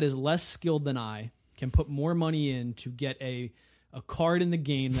player that is less skilled than I can put more money in to get a card in the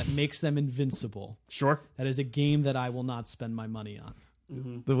game that makes them invincible, sure, that is a game that I will not spend my money on.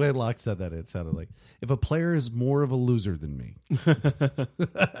 Mm-hmm. The way Locke said that, it sounded like, if a player is more of a loser than me.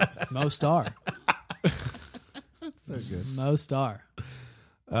 Most are. That's so good. Most are.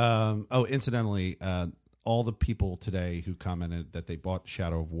 Incidentally, all the people today who commented that they bought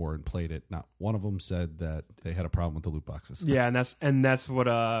Shadow of War and played it, not one of them said that they had a problem with the loot boxes. Yeah, and that's what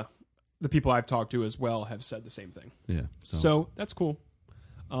the people I've talked to as well have said the same thing. Yeah. So that's cool.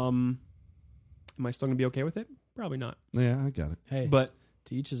 Am I still going to be okay with it? Probably not. Yeah, I got it. Hey, but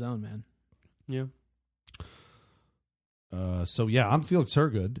to each his own, man. Yeah. I'm Felix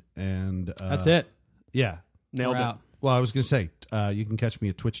Hergood, and that's it. Yeah, nailed it. Well, I was going to say, you can catch me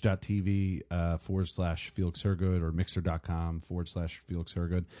at twitch.tv /Felix Hergood or mixer.com /Felix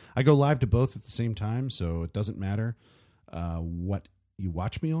Hergood. I go live to both at the same time, so it doesn't matter what you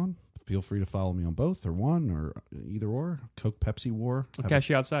watch me on. Feel free to follow me on both or one or either or. Coke Pepsi War. I'll catch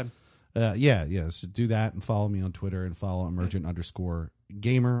you outside. So do that and follow me on Twitter and follow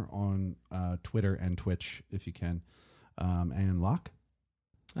emergent_gamer on Twitter and Twitch if you can. And Locke?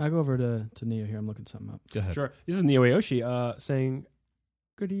 I'll go over to Neo here. I'm looking something up. Go ahead. Sure. This is Neo Aoshi saying,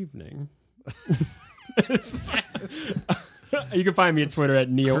 good evening. You can find me at Twitter at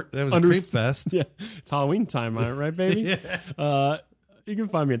Neo. That was a creep fest. Yeah, it's Halloween time, right, baby? You can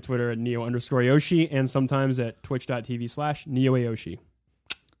find me at Twitter at Neo_Yoshi and sometimes at twitch.tv/NeoAyoshi.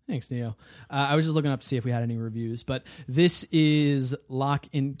 Thanks, Neo. I was just looking up to see if we had any reviews, but this is Lock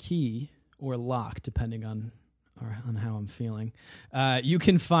and Key, or Lock, depending on how I'm feeling. You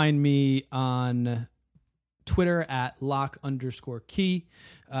can find me on Twitter at Lock_Key.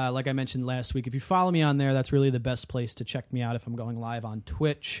 Like I mentioned last week, if you follow me on there, that's really the best place to check me out if I'm going live on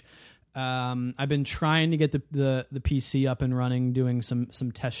Twitch. I've been trying to get the PC up and running, doing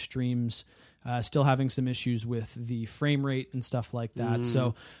some test streams. Still having some issues with the frame rate and stuff like that.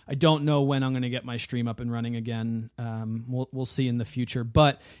 So I don't know when I'm going to get my stream up and running again. We'll see in the future.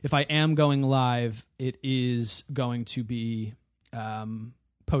 But if I am going live, it is going to be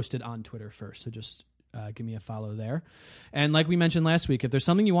posted on Twitter first. So just give me a follow there. And like we mentioned last week, if there's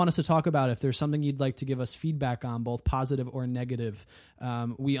something you want us to talk about, if there's something you'd like to give us feedback on, both positive or negative,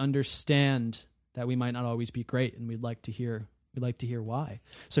 we understand that we might not always be great, and we'd like to hear why.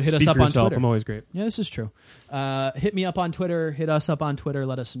 So hit us up on Twitter. I'm always great. Yeah, this is true. Hit me up on Twitter. Hit us up on Twitter.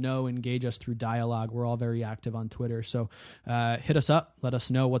 Let us know. Engage us through dialogue. We're all very active on Twitter. So hit us up. Let us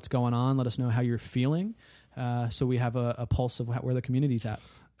know what's going on. Let us know how you're feeling, so we have a pulse of where the community's at.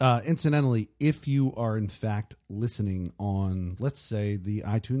 Incidentally, if you are in fact listening on, let's say, the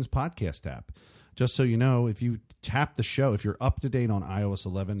iTunes podcast app, just so you know, if you tap the show, if you're up to date on iOS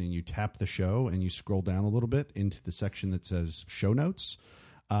 11 and you tap the show and you scroll down a little bit into the section that says show notes,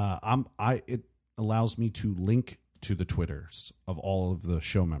 it allows me to link to the Twitters of all of the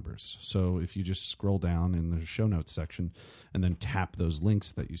show members. So if you just scroll down in the show notes section and then tap those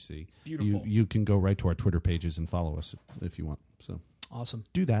links that you see, you can go right to our Twitter pages and follow us if you want. So awesome.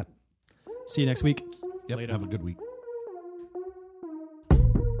 Do that. See you next week. Yep. Later. Have a good week.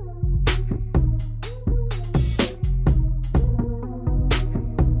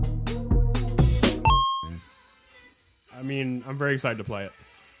 I mean, I'm very excited to play it.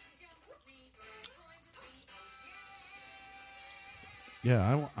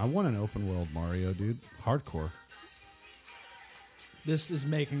 Yeah, I want an open world Mario, dude. Hardcore. This is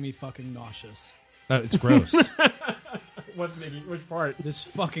making me fucking nauseous. It's gross. Which part? This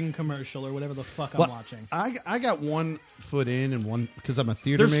fucking commercial or whatever the fuck I'm watching. I got 1 foot in and one because I'm a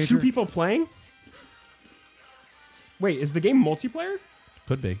theater There's major. 2 people playing? Wait, is the game multiplayer?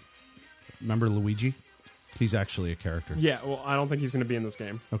 Could be. Remember Luigi? He's actually a character. Yeah, well, I don't think he's going to be in this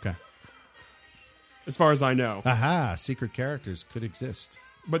game, Okay. as far as I know. Aha, secret characters could exist.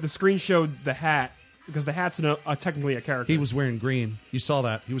 But the screen showed the hat, because the hat's technically a character. He was wearing green. You saw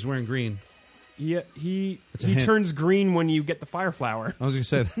that. He was wearing green. He It's a hint. turns green when you get the fire flower. I was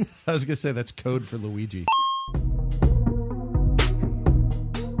gonna say that's code for Luigi.